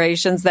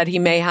aspirations that he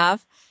may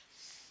have?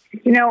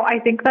 I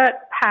think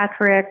that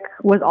Patrick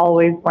was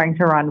always going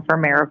to run for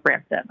mayor of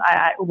Brampton.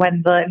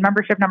 When the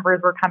membership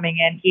numbers were coming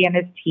in, he and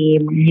his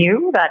team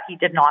knew that he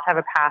did not have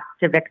a path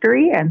to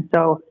victory. And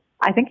so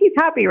I think he's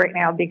happy right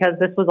now because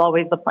this was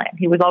always the plan.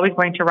 He was always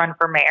going to run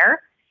for mayor.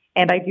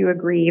 And I do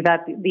agree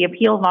that the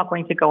appeal is not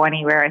going to go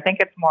anywhere. I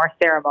think it's more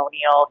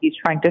ceremonial. He's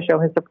trying to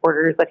show his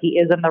supporters that he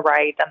is in the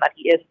right and that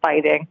he is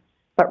fighting.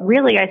 But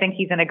really, I think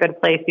he's in a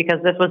good place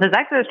because this was his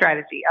exit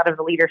strategy out of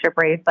the leadership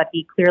race that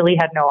he clearly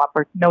had no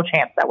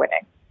chance at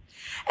winning.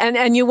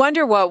 And you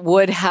wonder what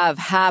would have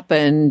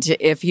happened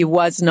if he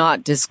was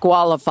not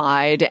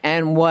disqualified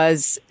and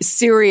was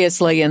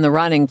seriously in the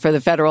running for the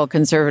federal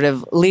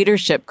Conservative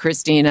leadership,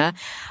 Christina.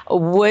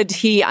 Would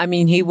he, I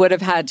mean, he would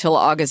have had till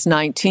August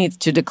 19th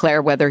to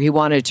declare whether he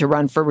wanted to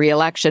run for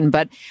re-election,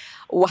 but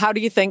how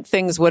do you think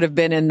things would have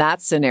been in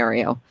that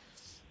scenario?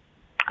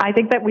 I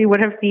think that we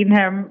would have seen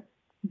him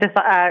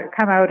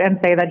come out and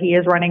say that he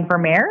is running for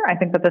mayor. I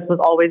think that this was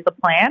always the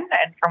plan.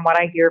 And from what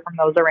I hear from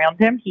those around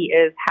him, he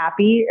is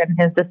happy in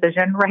his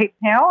decision right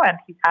now, and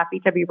he's happy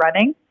to be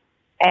running.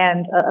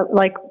 And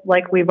like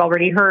we've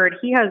already heard,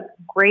 he has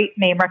great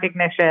name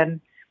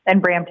recognition in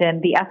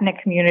Brampton. The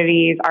ethnic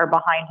communities are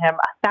behind him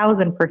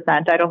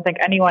 1,000%. I don't think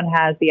anyone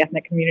has the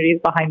ethnic communities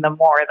behind them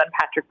more than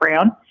Patrick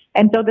Brown.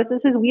 And so this is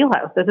his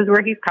wheelhouse. This is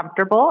where he's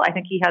comfortable. I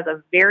think he has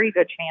a very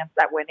good chance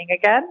at winning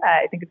again.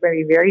 I think it's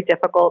very, very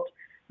difficult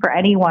for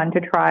anyone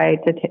to try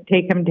to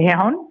take him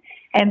down.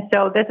 And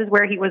so this is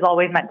where he was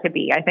always meant to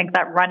be. I think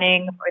that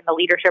running in the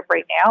leadership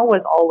right now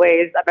was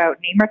always about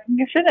name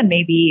recognition and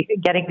maybe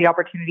getting the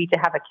opportunity to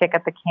have a kick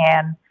at the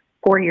can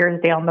 4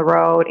 years down the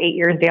road, 8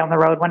 years down the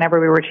road,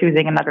 whenever we were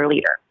choosing another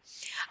leader.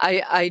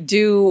 I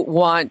do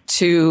want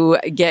to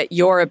get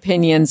your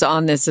opinions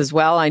on this as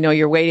well. I know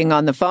you're waiting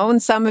on the phone,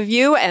 some of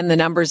you, and the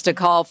numbers to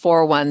call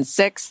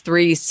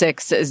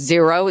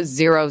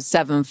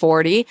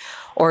 416-360-0740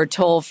 or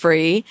toll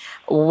free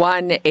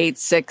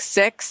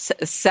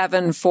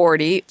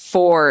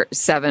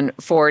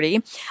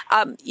 1-866-740-4740.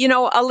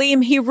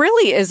 Aleem, he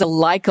really is a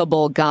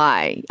likable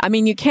guy. I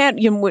mean,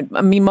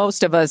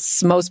 most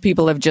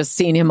people have just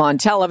seen him on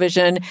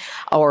television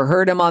or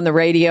heard him on the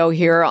radio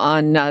here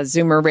on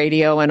Zoomer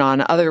Radio and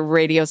on other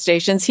radio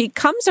stations. He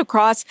comes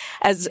across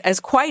as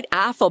quite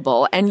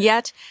affable, and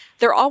yet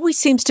there always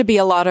seems to be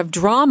a lot of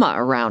drama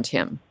around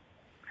him.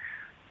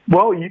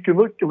 Well, you can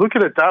look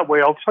at it that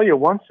way. I'll tell you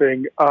one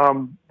thing.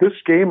 This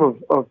game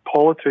of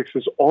politics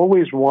is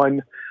always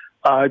won,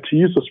 to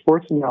use a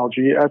sports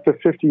analogy, at the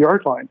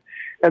 50-yard line.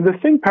 And the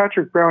thing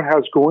Patrick Brown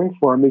has going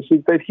for him is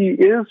that he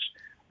is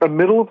a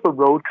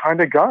middle-of-the-road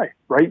kind of guy,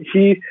 right?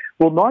 He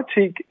will not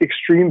take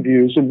extreme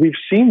views, and we've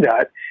seen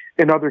that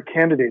in other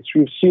candidates.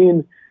 We've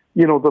seen,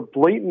 the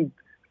blatant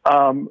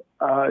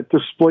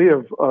display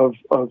of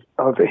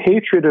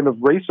hatred and of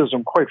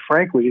racism, quite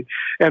frankly,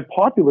 and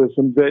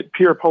populism that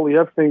Pierre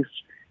Poilievre thinks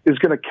is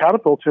going to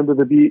catapult him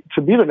to be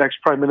the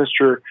next prime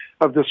minister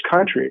of this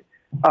country.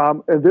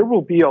 And there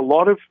will be a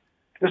lot of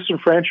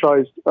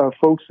disenfranchised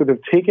folks that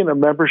have taken a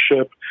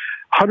membership,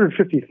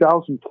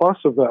 150,000 plus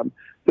of them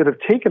that have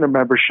taken a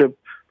membership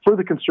for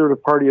the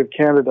Conservative Party of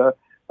Canada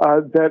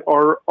that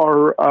are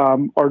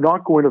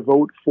not going to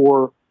vote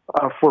for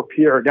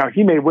Pierre. Now,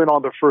 he may win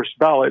on the first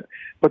ballot,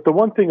 but the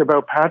one thing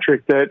about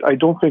Patrick that I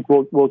don't think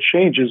will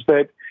change is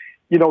that,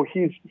 he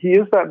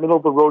is that middle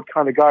of the road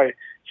kind of guy.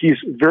 He's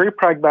very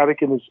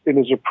pragmatic in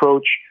his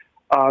approach.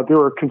 There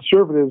are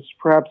conservatives,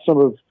 perhaps some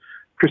of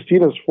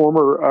Christina's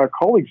former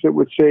colleagues, that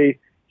would say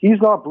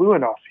he's not blue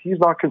enough. He's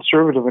not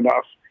conservative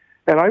enough.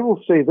 And I will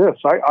say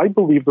this, I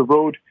believe the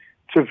road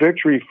to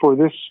victory for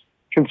this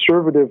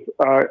conservative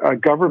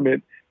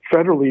government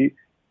federally,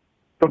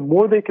 the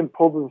more they can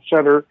pull to the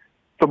center,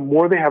 the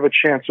more they have a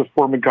chance of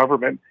forming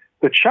government.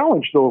 The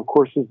challenge, though, of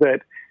course, is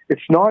that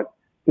it's not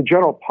the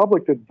general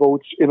public that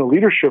votes in a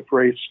leadership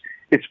race.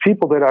 It's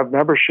people that have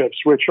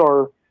memberships, which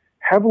are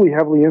heavily,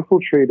 heavily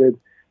infiltrated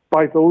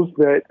by those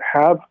that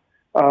have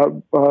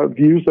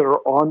views that are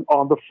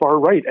on the far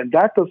right. And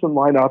that doesn't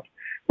line up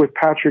with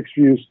Patrick's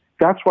views.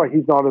 That's why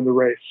he's not in the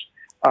race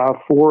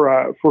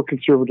for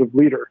conservative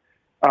leader.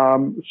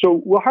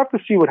 So we'll have to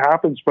see what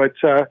happens, but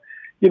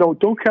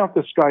don't count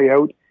this guy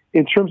out.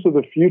 In terms of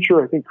the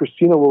future, I think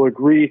Christina will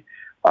agree.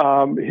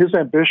 His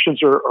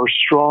ambitions are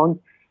strong,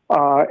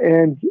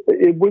 and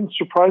it wouldn't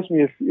surprise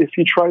me if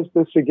he tries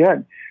this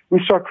again.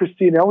 We saw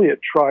Christine Elliott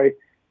try,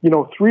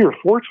 3 or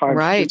 4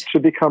 times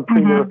to become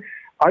premier. Mm-hmm.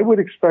 I would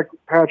expect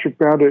Patrick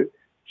Brown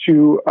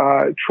to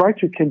try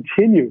to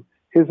continue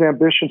his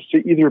ambitions to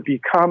either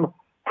become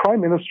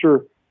prime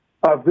minister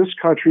of this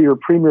country or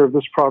premier of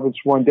this province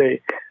one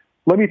day.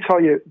 Let me tell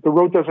you, the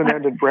road doesn't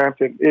end in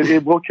Brampton.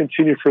 It will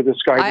continue for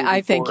this guy.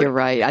 I think you're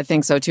right. I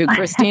think so too.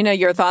 Christina,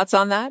 your thoughts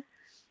on that?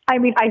 I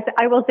mean,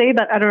 I will say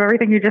that out of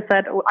everything you just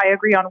said, I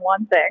agree on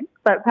one thing,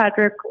 that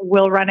Patrick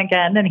will run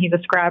again, and he's a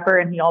scrapper,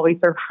 and he always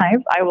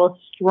survives. I will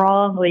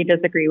strongly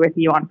disagree with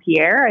you on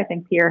Pierre. I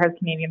think Pierre has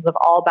Canadians of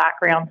all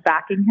backgrounds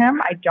backing him.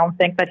 I don't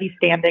think that he's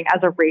standing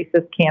as a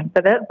racist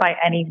candidate by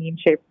any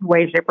means,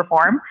 way, shape, or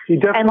form. He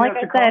definitely has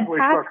a convoy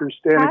trucker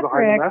standing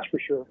behind him, that's for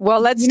sure.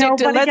 Well, let's stick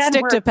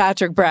to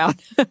Patrick Brown.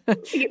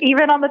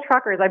 Even on the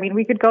truckers, I mean,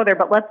 we could go there,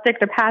 but let's stick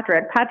to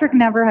Patrick. Patrick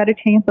never had a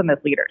chance in this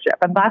leadership,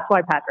 and that's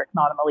why Patrick's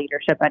not in the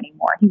leadership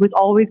anymore. He was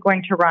always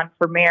going to run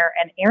for mayor,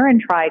 and Aaron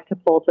tried to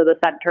pull to the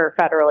center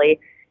federally.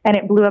 and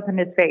it blew up in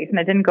his face, and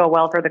it didn't go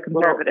well for the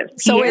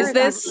Conservatives. So is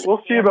this...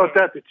 We'll see about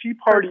that. The Tea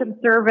Party...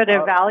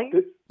 Conservative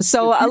values?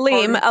 So,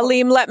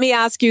 Aleem, let me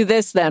ask you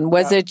this then.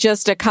 Was it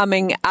just a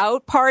coming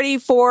out party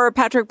for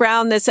Patrick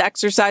Brown, this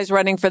exercise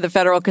running for the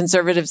federal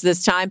Conservatives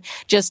this time?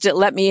 Just to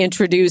let me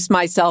introduce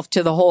myself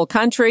to the whole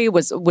country?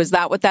 Was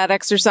that what that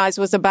exercise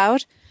was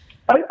about?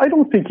 I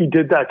don't think he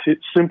did that to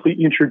simply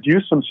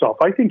introduce himself.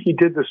 I think he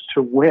did this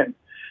to win.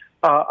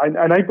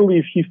 And I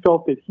believe he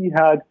felt that he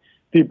had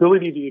the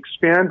ability to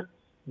expand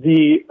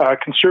the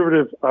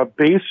conservative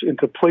base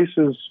into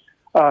places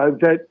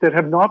that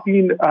have not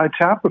been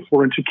tapped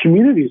before, into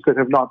communities that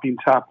have not been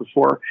tapped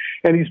before.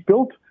 And he's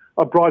built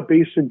a broad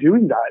base in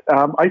doing that.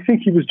 I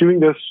think he was doing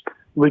this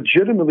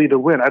legitimately to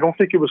win. I don't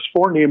think it was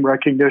for name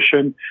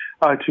recognition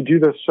to do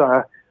this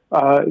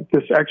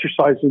this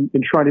exercise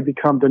in trying to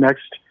become the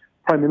next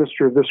prime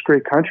minister of this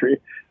great country.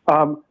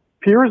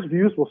 Pierre's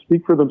views will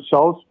speak for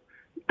themselves.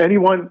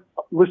 Anyone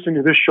listening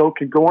to this show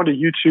can go onto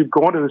YouTube,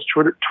 go onto this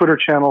Twitter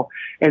channel,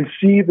 and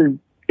see the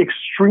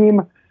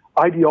extreme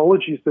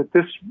ideologies that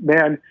this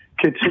man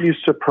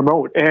continues to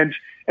promote. And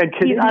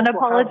he's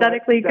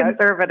unapologetically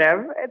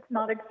conservative. It's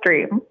not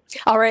extreme.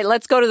 All right,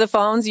 let's go to the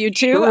phones, you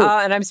two. Sure.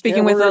 And I'm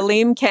speaking with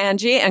Aleem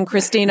Kanji and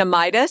Christina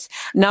Midas.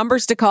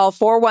 Numbers to call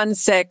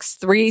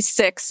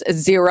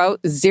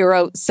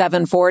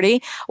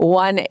 416-360-0740,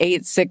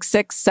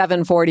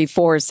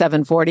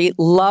 1-866-744-740.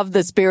 Love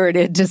the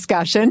spirited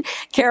discussion.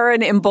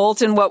 Karen in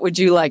Bolton, what would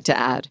you like to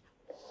add?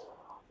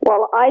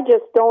 Well, I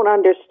just don't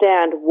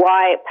understand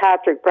why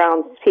Patrick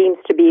Brown seems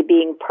to be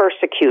being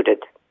persecuted.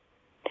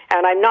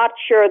 And I'm not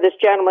sure this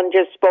gentleman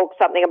just spoke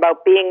something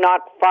about being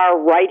not far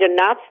right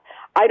enough.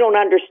 I don't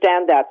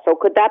understand that. So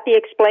could that be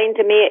explained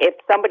to me? If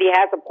somebody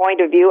has a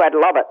point of view, I'd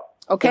love it.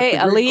 Okay,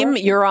 Aleem,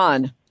 you're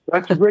on.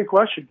 That's a great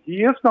question.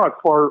 He is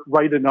not far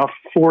right enough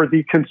for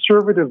the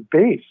conservative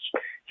base.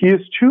 He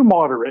is too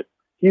moderate.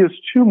 He is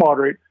too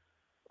moderate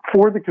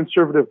for the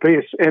conservative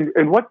base.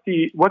 And what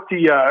the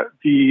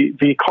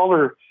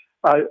caller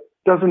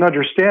doesn't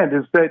understand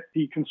is that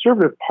the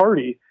Conservative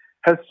Party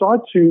has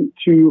sought to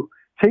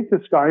take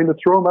this guy and to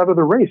throw him out of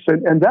the race.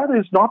 And that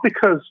is not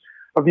because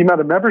of the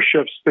amount of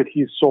memberships that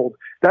he's sold.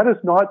 That is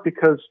not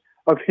because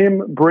of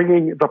him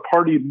bringing the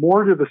party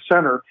more to the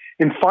center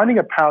in finding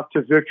a path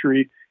to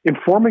victory in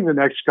forming the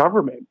next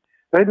government.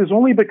 That is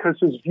only because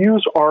his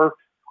views are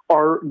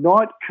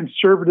not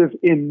conservative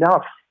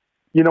enough.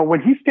 You know,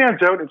 when he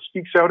stands out and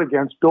speaks out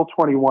against Bill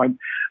 21,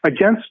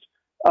 against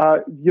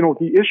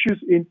the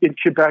issues in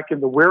Quebec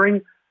and the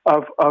wearing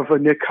of a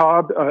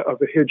niqab,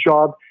 of a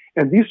hijab,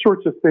 and these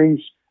sorts of things,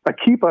 a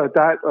kippah,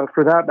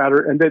 for that matter,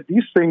 and that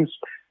these things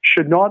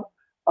should not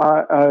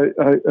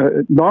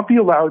be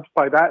allowed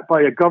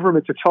by a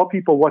government to tell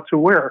people what to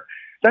wear.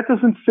 That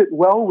doesn't sit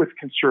well with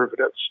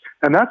conservatives,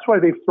 and that's why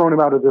they've thrown him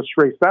out of this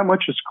race. That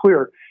much is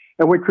clear.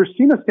 And when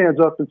Christina stands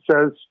up and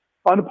says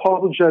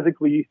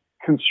unapologetically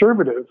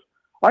conservative,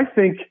 I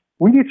think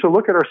we need to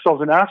look at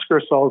ourselves and ask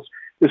ourselves,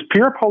 is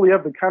Pierre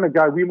Poilievre the kind of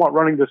guy we want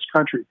running this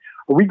country?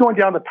 Are we going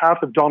down the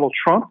path of Donald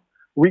Trump? Are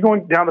we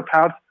going down the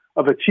path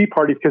of a Tea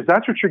Party? Because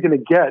that's what you're going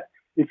to get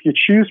if you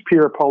choose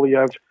Pierre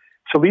Poilievre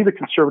to lead the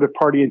Conservative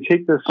Party and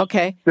take this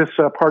party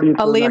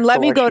into Aleem, the next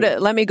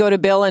election. let me go to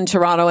Bill in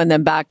Toronto and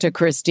then back to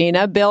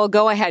Christina. Bill,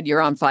 go ahead.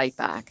 You're on Fight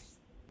Back.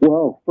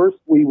 Well, first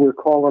we were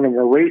calling him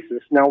a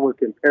racist. Now we're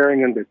comparing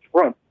him to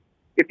Trump.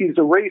 If he's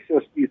a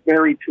racist, he's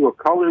married to a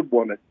colored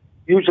woman.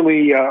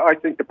 Usually, I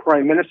think the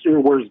prime minister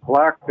who wears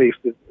blackface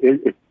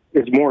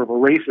is more of a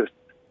racist.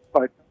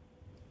 But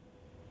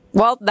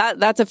well,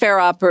 that's a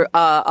fair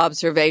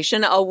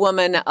observation. A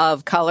woman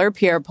of color,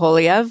 Pierre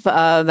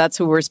Poilievre, that's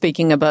who we're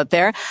speaking about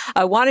there.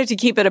 I wanted to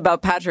keep it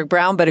about Patrick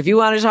Brown, but if you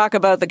want to talk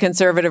about the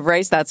conservative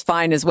race, that's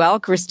fine as well.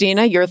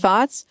 Christina, your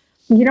thoughts?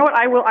 You know what?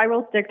 I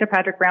will stick to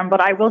Patrick Brown,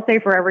 but I will say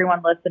for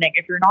everyone listening,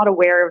 if you're not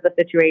aware of the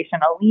situation,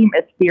 Aleem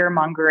is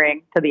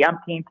fear-mongering to the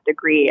umpteenth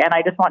degree. And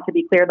I just want to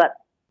be clear that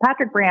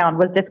Patrick Brown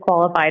was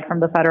disqualified from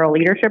the federal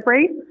leadership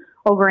race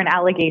over an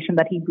allegation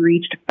that he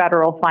breached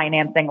federal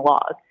financing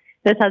laws.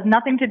 This has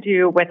nothing to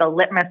do with a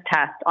litmus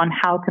test on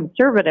how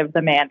conservative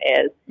the man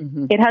is.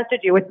 Mm-hmm. It has to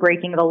do with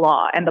breaking the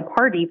law and the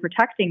party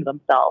protecting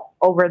themselves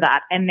over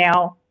that. And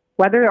now,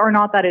 whether or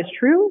not that is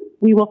true,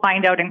 we will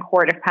find out in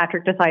court if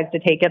Patrick decides to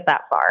take it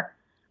that far.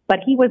 But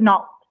he was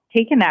not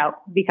taken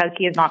out because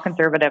he is not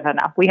conservative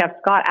enough. We have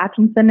Scott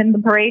Aitchison in the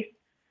race,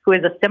 who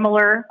is of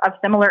similar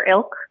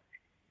ilk.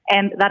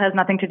 And that has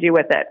nothing to do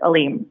with it,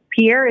 Aleem.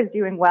 Pierre is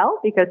doing well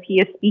because he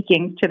is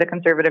speaking to the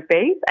conservative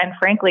base. And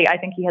frankly, I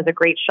think he has a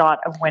great shot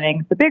of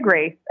winning the big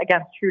race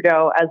against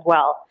Trudeau as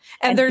well.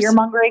 And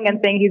fear-mongering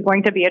and saying he's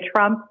going to be a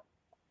Trump,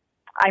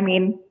 I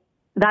mean,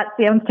 that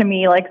sounds to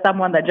me like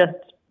someone that just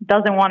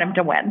doesn't want him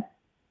to win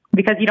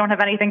because you don't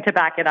have anything to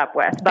back it up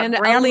with. But and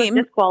Brown was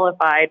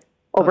disqualified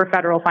over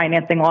federal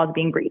financing laws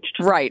being breached.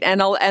 Right.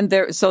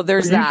 So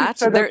there's that.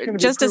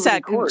 Just a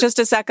sec,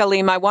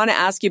 Aleem. I want to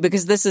ask you,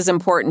 because this is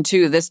important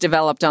too. This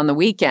developed on the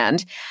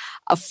weekend.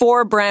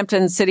 4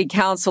 Brampton city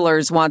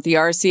councillors want the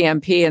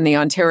RCMP and the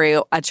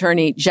Ontario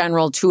Attorney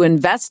General to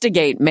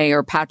investigate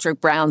Mayor Patrick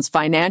Brown's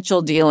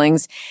financial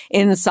dealings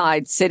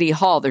inside City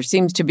Hall. There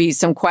seems to be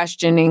some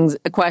questions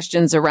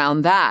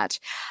around that.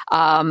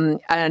 An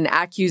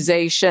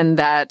accusation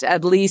that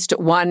at least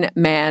one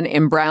man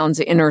in Brown's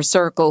inner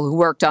circle who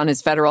worked on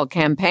his federal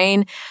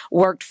campaign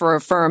worked for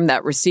a firm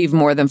that received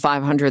more than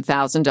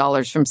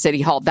 $500,000 from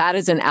City Hall. That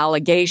is an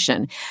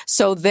allegation.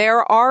 So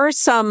there are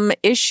some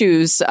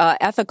issues,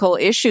 ethical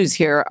issues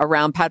here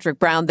around Patrick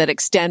Brown that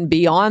extend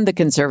beyond the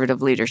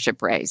Conservative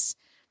leadership race.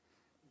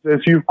 As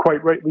you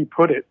quite rightly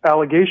put it,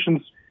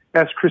 allegations,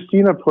 as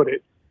Christina put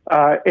it,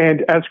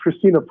 and as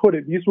Christina put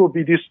it, these will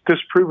be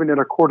disproven in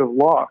a court of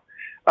law.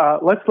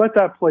 Let's let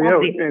that play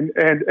out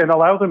and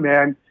allow the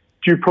man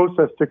due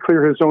process to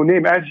clear his own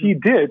name, as he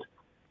did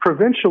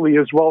provincially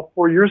as well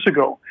 4 years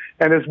ago.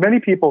 And as many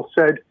people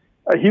said,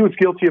 he was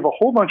guilty of a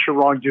whole bunch of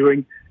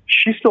wrongdoing.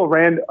 She still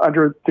ran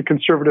under the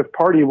Conservative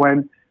Party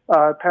when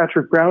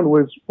Patrick Brown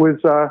was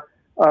the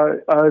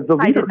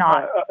leader.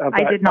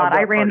 I did not.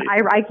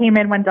 I came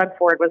in when Doug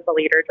Ford was the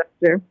leader, just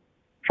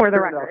for the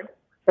record.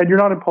 And you're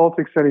not in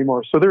politics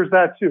anymore, so there's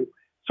that too.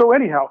 So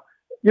anyhow,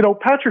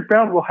 Patrick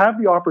Brown will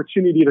have the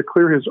opportunity to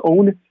clear his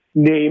own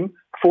name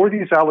for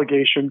these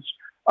allegations.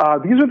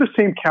 These are the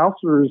same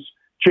councillors,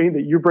 Jane,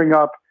 that you bring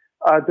up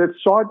that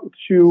sought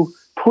to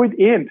put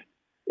in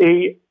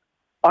a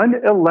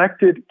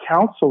unelected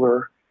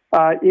councillor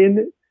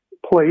in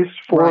place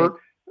for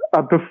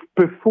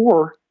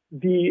before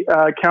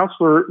the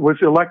councillor was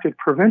elected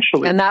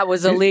provincially. And that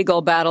was a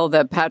legal battle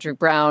that Patrick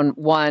Brown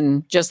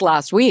won just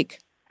last week.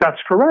 That's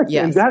correct.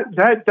 Yes. And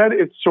that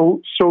is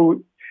so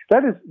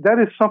that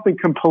is something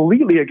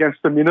completely against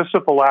the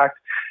Municipal Act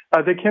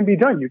that can be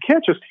done. You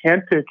can't just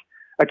handpick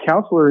a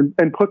councillor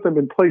and put them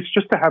in place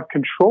just to have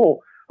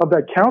control of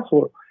that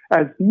councillor,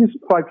 as these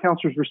 5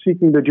 councillors were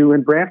seeking to do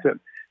in Brampton.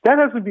 That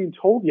hasn't been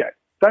told yet.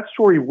 That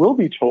story will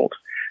be told.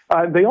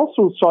 They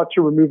also sought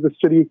to remove the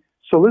city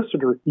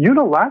solicitor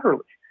unilaterally.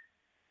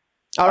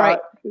 All right.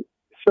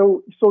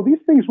 So these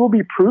things will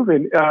be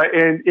proven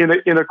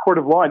in a court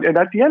of law. And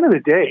at the end of the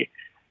day,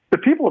 the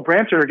people of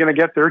Brampton are going to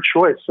get their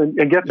choice and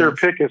get their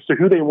pick as to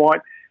who they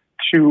want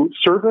to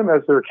serve them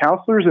as their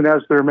councillors and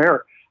as their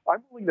mayor.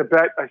 I'm willing to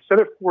bet, I said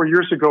it 4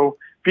 years ago,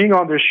 being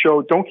on this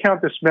show, don't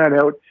count this man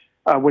out.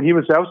 When he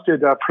was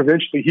ousted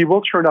provincially, he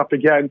will turn up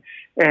again.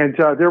 And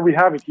there we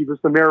have it. He was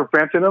the mayor of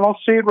Brampton. And I'll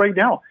say it right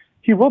now.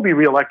 He will be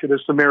reelected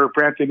as the mayor of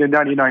Brampton in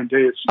 99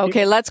 days.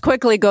 Okay, let's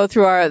quickly go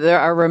through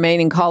our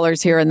remaining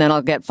callers here, and then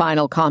I'll get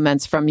final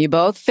comments from you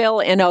both. Phil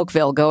in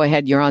Oakville, go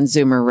ahead. You're on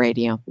Zoomer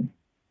Radio.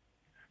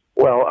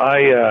 Well,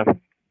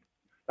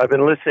 I've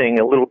been listening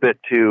a little bit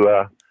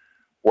to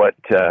what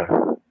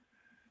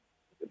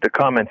the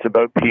comments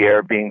about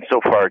Pierre being so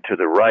far to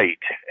the right,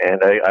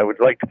 and I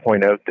would like to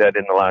point out that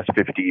in the last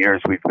 50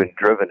 years we've been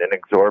driven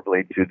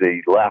inexorably to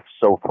the left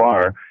so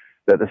far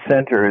that the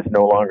center is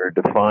no longer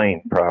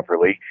defined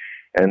properly,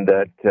 and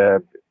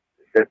that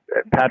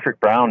Patrick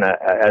Brown,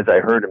 as I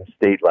heard him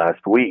state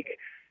last week,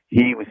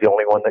 he was the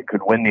only one that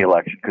could win the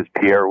election because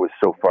Pierre was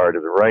so far to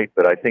the right.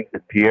 But I think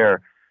that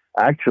Pierre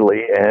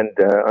actually, and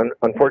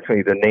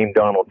unfortunately the name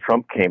Donald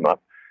Trump came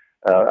up,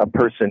 a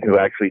person who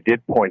actually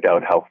did point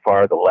out how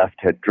far the left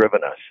had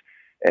driven us.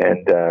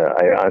 And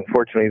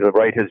unfortunately the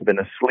right has been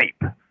asleep,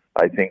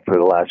 I think, for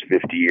the last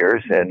 50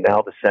 years, and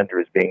now the center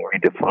is being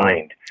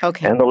redefined.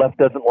 Okay. And the left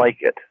doesn't like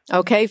it.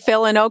 Okay,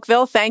 Phil in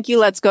Oakville, thank you.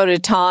 Let's go to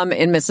Tom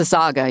in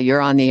Mississauga.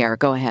 You're on the air.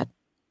 Go ahead.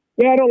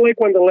 Yeah, I don't like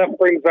when the left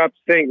brings up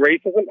saying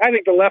racism. I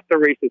think the left are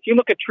racist. You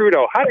look at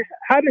Trudeau.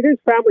 How did his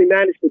family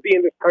manage to be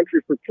in this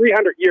country for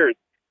 300 years?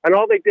 And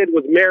all they did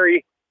was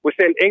marry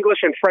within English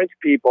and French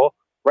people,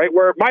 right?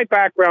 Where my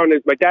background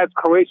is, my dad's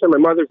Croatian, my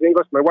mother's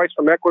English, my wife's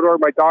from Ecuador,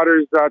 my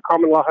daughter's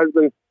common law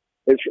husband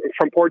is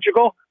from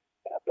Portugal.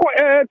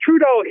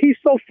 Trudeau, he's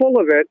so full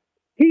of it.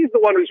 He's the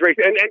one who's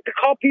racist. And to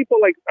call people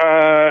like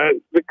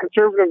the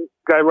conservative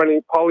guy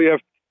running Poilievre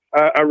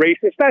a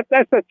racist, that's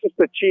just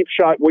a cheap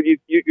shot when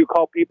you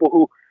call people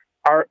who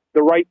are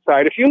the right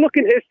side. If you look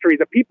in history,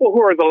 the people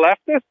who are the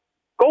leftists,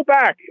 go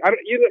back.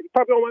 You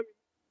probably don't want.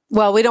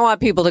 Well, we don't want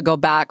people to go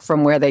back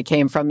from where they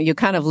came from. You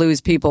kind of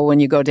lose people when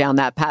you go down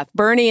that path.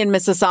 Bernie in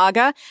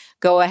Mississauga,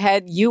 go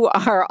ahead. You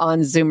are on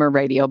Zoomer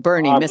Radio.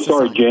 Bernie, I'm Mississauga.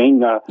 Sorry,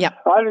 Jane. Yeah.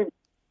 I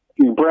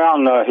think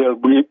Brown, he'll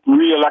be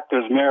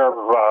re-elected as mayor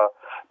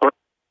of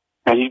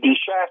and he's been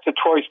shafted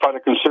twice by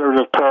the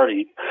Conservative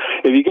Party.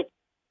 If you get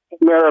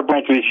mayor of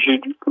Brampton, he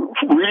should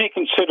really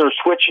consider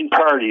switching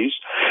parties,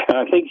 and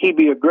I think he'd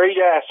be a great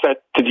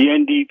asset to the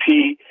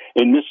NDP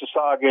in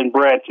Mississauga and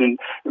Brampton,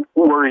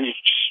 where he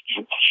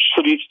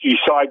should he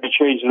decide to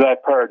change to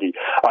that party.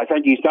 I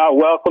think he's not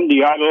welcome.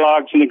 The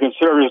ideologues and the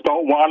Conservatives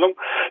don't want him.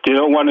 They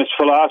don't want his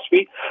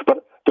philosophy,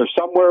 but there's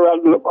somewhere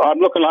I'm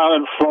looking at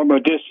it from a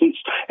distance,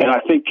 and I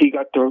think he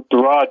got the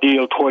raw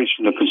deal twice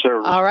from the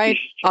Conservatives.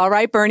 All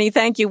right, Bernie,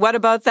 thank you. What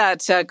about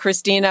that,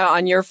 Christina,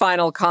 on your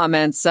final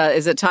comments?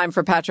 Is it time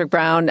for Patrick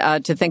Brown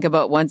to think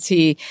about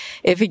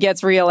if he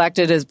gets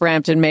reelected as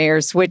Brampton mayor,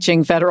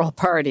 switching federal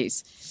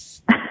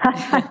parties?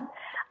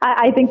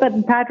 I think that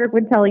Patrick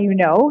would tell you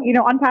no.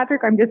 On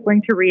Patrick, I'm just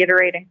going to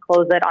reiterate and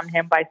close it on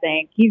him by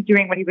saying he's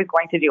doing what he was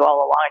going to do all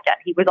along again.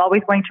 He was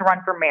always going to run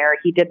for mayor.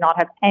 He did not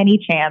have any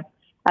chance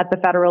at the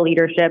federal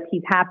leadership.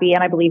 He's happy,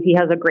 and I believe he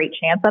has a great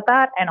chance at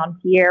that. And on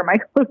Pierre, my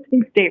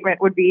closing statement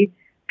would be,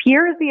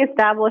 Pierre is the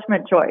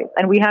establishment choice.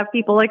 And we have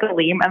people like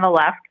Aleem and the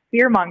left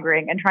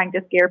fear-mongering and trying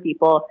to scare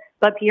people.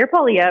 But Pierre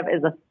Poilievre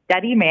is a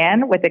steady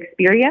man with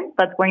experience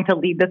that's going to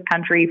lead this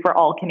country for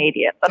all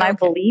Canadians. And I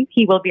believe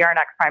he will be our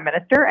next prime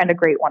minister, and a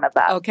great one at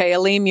that. Okay,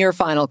 Aleem, your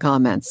final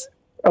comments.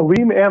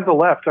 Aleem and the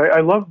left. I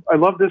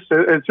love this.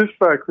 As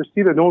if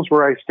Christina knows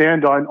where I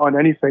stand on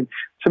anything.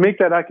 To make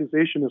that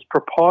accusation is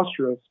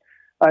preposterous.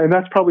 And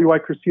that's probably why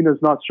Christina is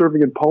not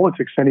serving in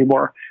politics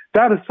anymore.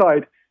 That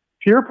aside,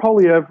 Pierre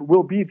Poilievre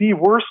will be the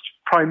worst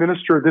prime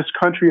minister this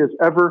country has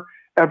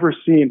ever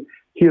seen.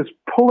 He is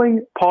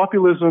pulling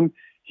populism,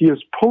 he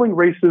is pulling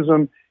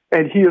racism,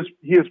 and he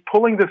is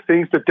pulling the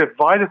things that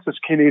divide us as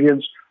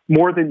Canadians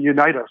more than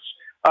unite us.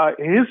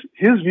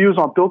 His views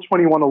on Bill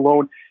 21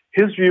 alone,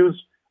 his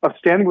views of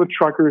standing with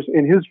truckers,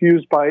 and his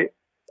views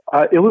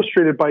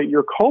illustrated by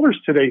your callers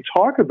today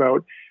talk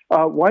about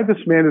why this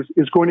man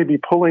is going to be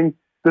pulling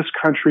this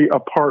country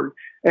apart.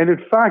 And in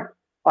fact,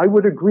 I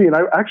would agree, and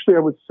I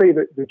would say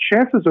that the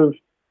chances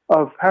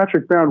of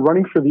Patrick Brown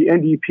running for the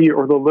NDP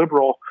or the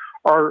Liberal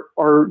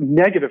are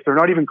negative. They're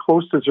not even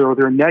close to zero.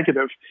 They're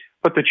negative.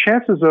 But the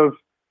chances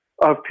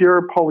of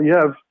Pierre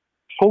Poilievre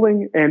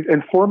pulling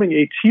and forming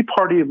a Tea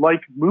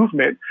Party-like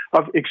movement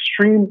of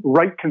extreme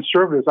right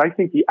conservatives, I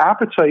think the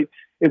appetite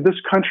in this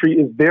country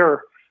is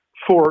there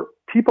for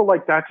people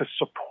like that to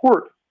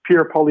support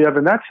Pierre Poilievre.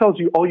 And that tells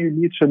you all you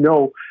need to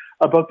know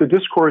about the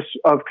discourse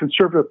of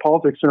conservative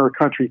politics in our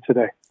country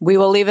today. We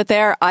will leave it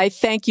there. I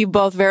thank you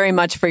both very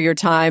much for your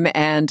time,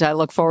 and I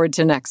look forward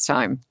to next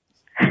time.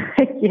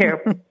 Thank you.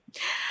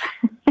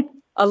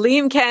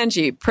 Aleem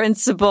Kanji,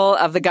 principal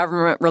of the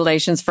government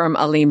relations firm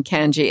Aleem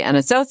Kanji and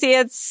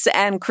Associates,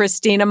 and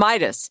Christina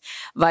Mitas,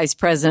 vice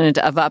president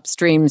of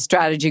Upstream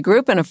Strategy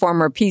Group and a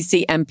former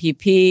PC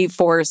MPP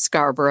for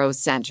Scarborough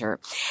Centre.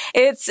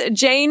 It's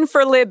Jane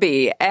for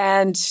Libby,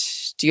 and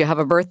do you have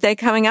a birthday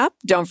coming up?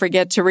 Don't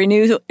forget to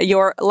renew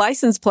your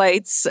license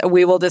plates.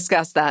 We will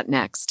discuss that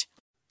next.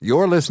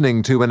 You're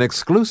listening to an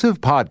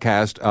exclusive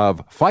podcast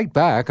of Fight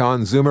Back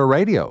on Zoomer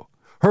Radio.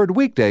 Heard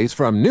weekdays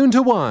from noon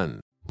to 1.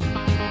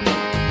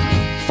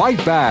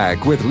 Fight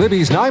Back with Libby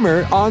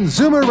Znaimer on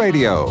Zoomer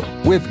Radio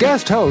with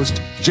guest host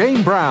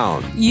Jane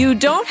Brown. You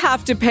don't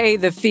have to pay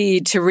the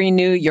fee to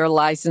renew your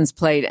license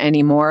plate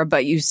anymore,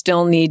 but you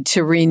still need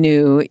to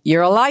renew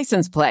your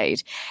license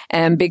plate.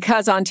 And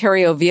because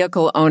Ontario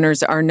vehicle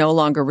owners are no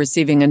longer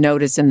receiving a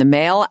notice in the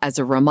mail as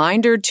a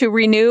reminder to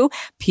renew,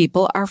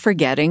 people are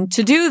forgetting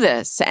to do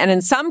this. And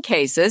in some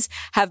cases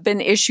have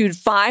been issued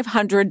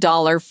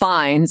 $500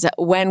 fines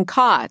when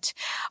caught.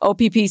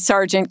 OPP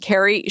Sergeant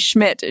Kerry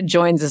Schmidt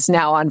joins us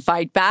now on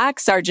Fight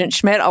Back. Sergeant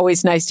Schmidt,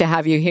 always nice to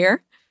have you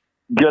here.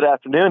 Good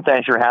afternoon.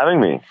 Thanks for having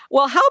me.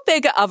 Well, how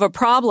big of a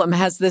problem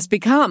has this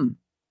become?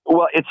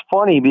 Well, it's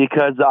funny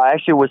because I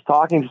actually was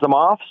talking to some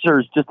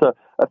officers just a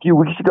few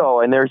weeks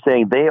ago, and they're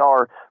saying they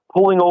are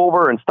pulling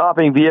over and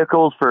stopping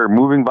vehicles for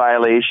moving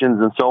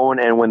violations and so on.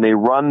 And when they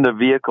run the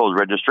vehicle's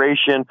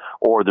registration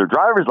or their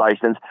driver's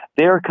license,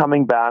 they're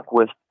coming back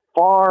with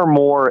far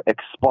more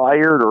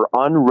expired or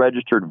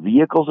unregistered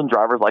vehicles and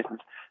driver's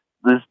license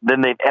than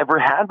they've ever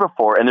had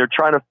before, and they're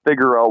trying to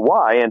figure out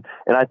why.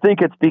 And I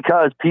think it's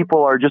because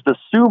people are just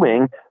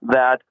assuming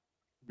that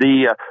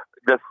the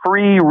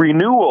free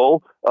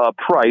renewal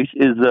price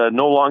is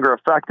no longer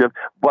effective,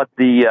 but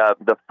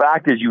the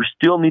fact is you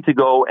still need to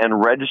go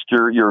and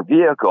register your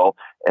vehicle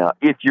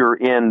if you're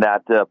in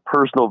that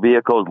personal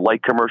vehicles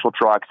like commercial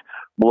trucks,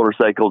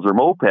 motorcycles, or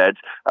mopeds.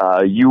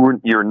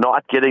 You're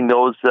not getting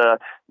those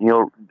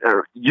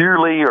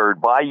yearly or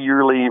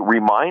bi-yearly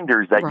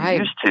reminders that you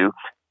used to.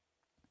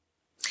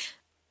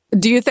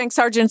 Do you think,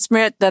 Sergeant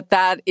Schmidt,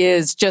 that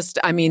is just,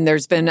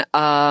 there's been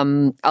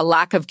a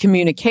lack of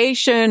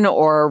communication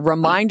or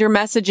reminder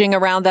messaging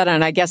around that?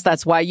 And I guess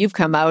that's why you've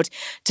come out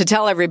to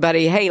tell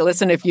everybody, hey,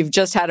 listen, if you've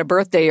just had a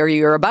birthday or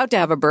you're about to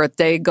have a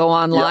birthday, go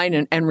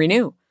online and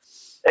renew.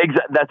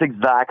 That's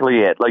exactly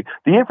it. Like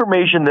the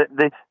information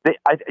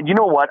you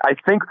know what? I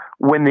think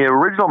when the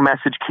original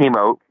message came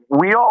out,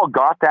 we all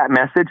got that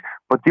message,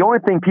 but the only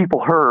thing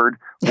people heard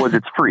was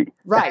it's free.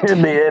 Right.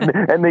 and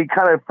they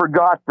kind of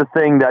forgot the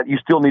thing that you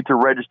still need to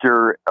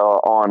register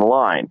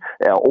online,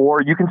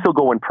 or you can still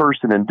go in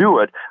person and do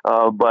it.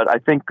 But I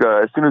think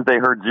as soon as they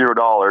heard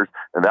 $0,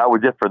 that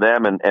was it for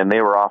them, and they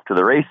were off to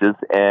the races.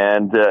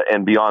 And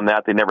beyond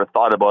that, they never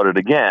thought about it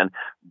again.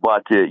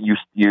 But you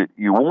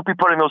won't be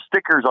putting those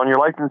stickers on your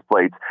license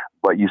plates,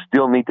 but you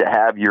still need to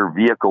have your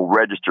vehicle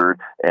registered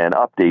and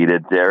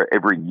updated there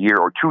every year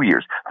or 2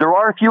 years. There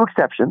are a few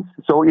exceptions.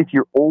 So if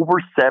you're over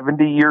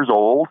 70 years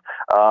old,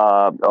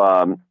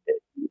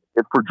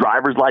 for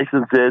driver's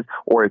licenses,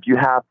 or if you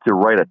have to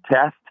write a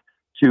test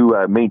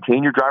to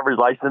maintain your driver's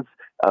license,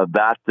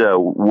 that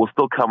will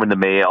still come in the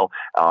mail.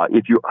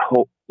 If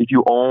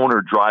you own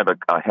or drive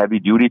a heavy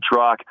duty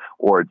truck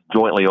or it's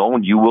jointly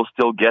owned, you will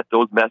still get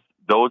those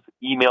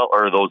email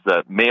or those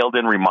mailed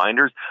in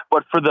reminders.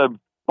 But for the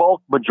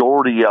bulk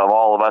majority of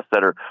all of us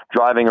that are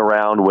driving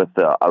around with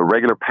a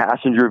regular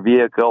passenger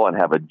vehicle and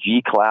have a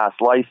G-class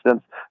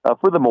license,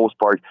 for the most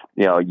part,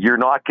 you're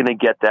not going to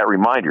get that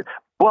reminder.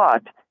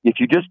 But if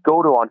you just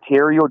go to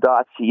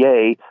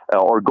ontario.ca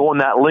or go on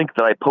that link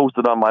that I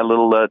posted on my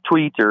little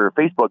tweet or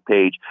Facebook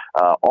page,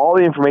 all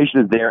the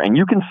information is there, and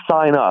you can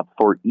sign up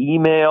for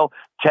email,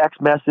 text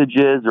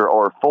messages,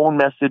 or phone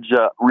message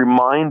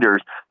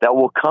reminders that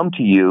will come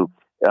to you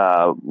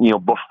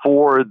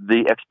before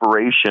the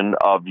expiration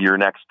of your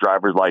next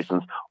driver's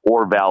license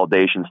or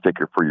validation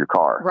sticker for your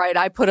car. Right.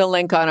 I put a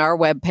link on our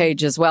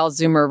webpage as well,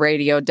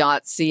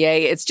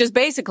 zoomerradio.ca. It's just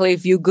basically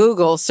if you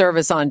Google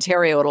Service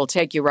Ontario, it'll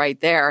take you right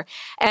there.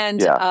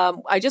 And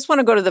I just want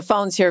to go to the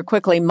phones here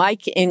quickly.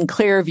 Mike in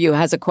Clearview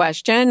has a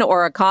question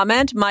or a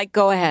comment. Mike,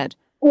 go ahead.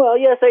 Well,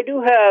 yes, I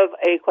do have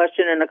a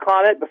question and a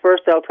comment, but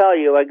first I'll tell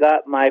you, I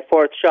got my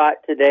fourth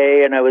shot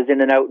today, and I was in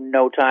and out in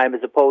no time,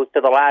 as opposed to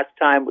the last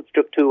time, which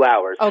took 2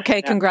 hours. Okay,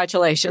 now,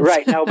 congratulations.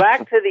 Right. Now,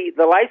 back to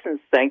the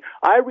license thing.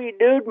 I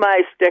renewed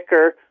my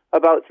sticker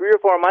about 3 or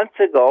 4 months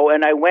ago,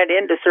 and I went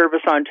into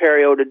Service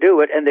Ontario to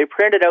do it, and they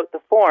printed out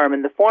the form,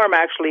 and the form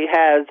actually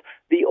has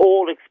the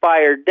old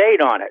expired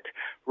date on it,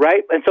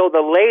 right? And so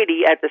the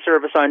lady at the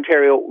Service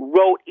Ontario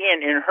wrote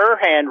in her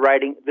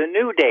handwriting the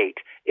new date.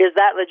 Is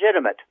that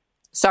legitimate?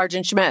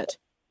 Sergeant Schmidt.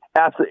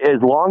 Absolutely.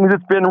 As long as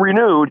it's been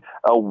renewed,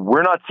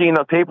 we're not seeing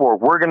the paperwork.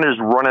 We're going to just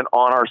run it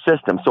on our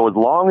system. So as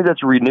long as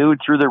it's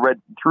renewed through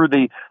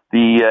the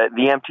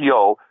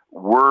MTO,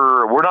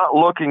 we're not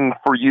looking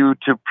for you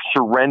to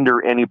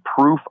surrender any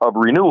proof of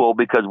renewal,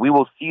 because we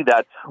will see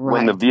that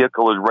when the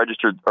vehicle is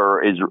registered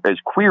or is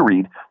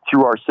queried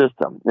through our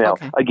system. Now,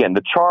 again,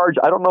 the charge,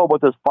 I don't know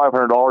about this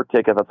 $500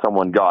 ticket that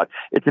someone got.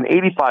 It's an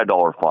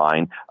 $85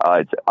 fine.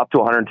 It's up to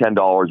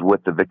 $110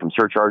 with the victim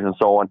surcharge and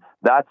so on.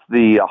 That's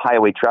the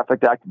Highway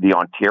Traffic Act, the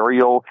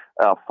Ontario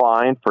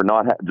fine for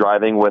not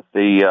driving with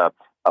a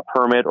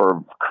permit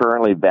or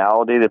currently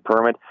validated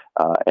permit.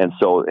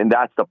 And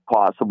that's the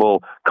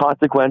possible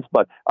consequence.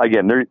 But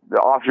again, the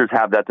officers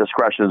have that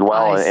discretion as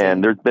well.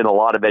 And there's been a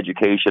lot of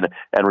education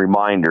and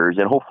reminders.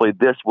 And hopefully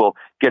this will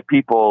get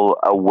people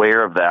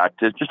aware of that.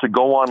 Just to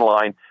go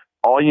online,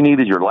 all you need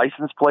is your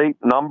license plate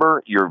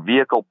number, your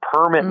vehicle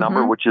permit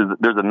number, which is,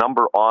 there's a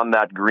number on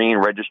that green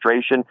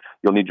registration.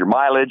 You'll need your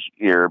mileage,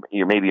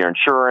 maybe your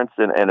insurance,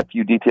 and a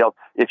few details.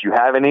 If you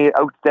have any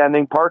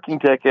outstanding parking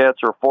tickets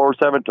or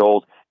 407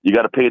 tolls, you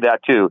got to pay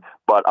that too.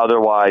 But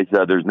otherwise,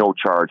 there's no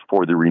charge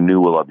for the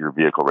renewal of your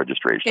vehicle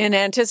registration. In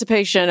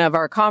anticipation of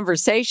our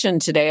conversation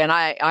today, and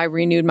I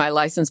renewed my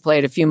license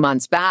plate a few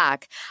months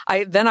back,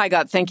 I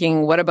got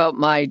thinking, what about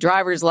my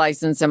driver's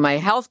license and my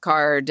health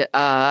card?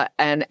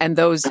 And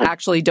those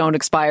actually don't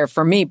expire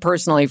for me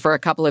personally for a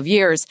couple of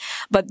years.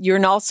 But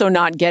you're also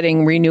not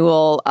getting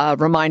renewal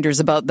reminders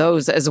about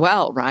those as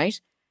well, right?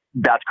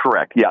 That's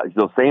correct. Yeah.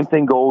 The same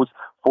thing goes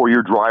for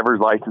your driver's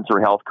license or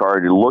health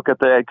card. You look at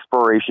the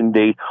expiration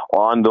date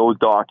on those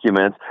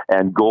documents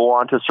and go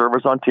on to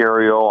Service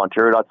Ontario,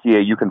 ontario.ca.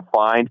 You can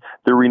find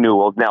the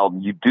renewals. Now,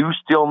 you do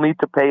still need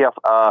to pay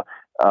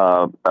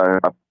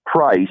a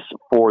price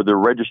for the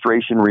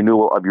registration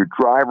renewal of your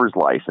driver's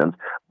license.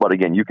 But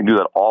again, you can do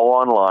that all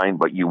online,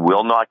 but you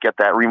will not get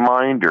that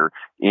reminder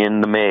in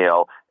the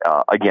mail.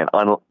 Again,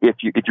 if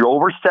you're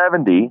over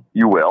 70,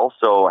 you will.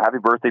 So happy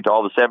birthday to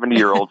all the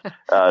 70-year-olds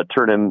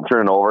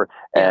turning over.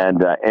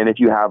 And if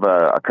you have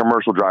a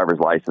commercial driver's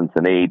license,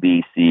 an A,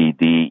 B, C,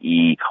 D,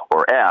 E,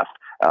 or F,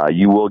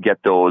 you will get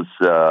those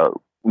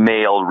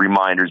mailed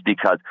reminders,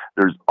 because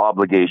there's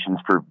obligations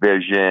for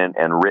vision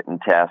and written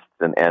tests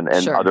and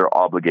other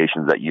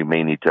obligations that you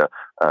may need to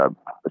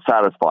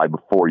satisfy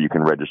before you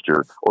can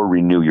register or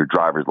renew your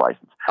driver's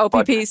license.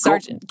 OPP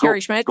Sergeant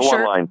Kerry Schmidt. Go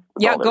online.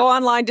 Yeah, go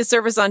online to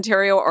Service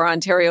Ontario or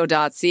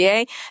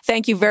ontario.ca.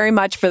 Thank you very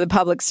much for the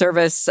public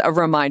service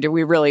reminder.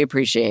 We really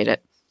appreciate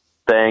it.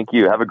 Thank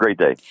you. Have a great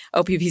day.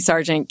 OPP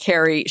Sergeant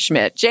Kerry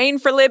Schmidt. Jane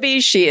for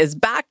Libby, she is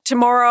back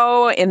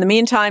tomorrow. In the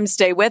meantime,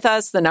 stay with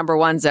us. The number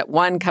one's at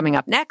 1 coming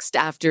up next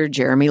after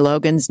Jeremy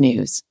Logan's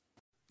news.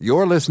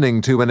 You're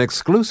listening to an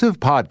exclusive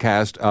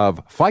podcast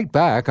of Fight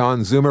Back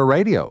on Zoomer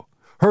Radio.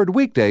 Heard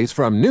weekdays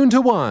from noon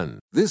to 1.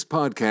 This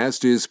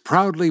podcast is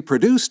proudly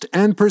produced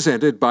and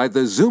presented by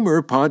the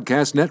Zoomer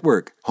Podcast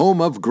Network,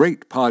 home of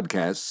great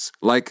podcasts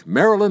like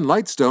Marilyn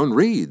Lightstone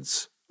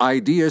Reads,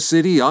 Idea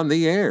City on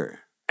the Air,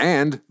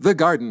 and The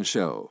Garden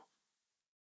Show.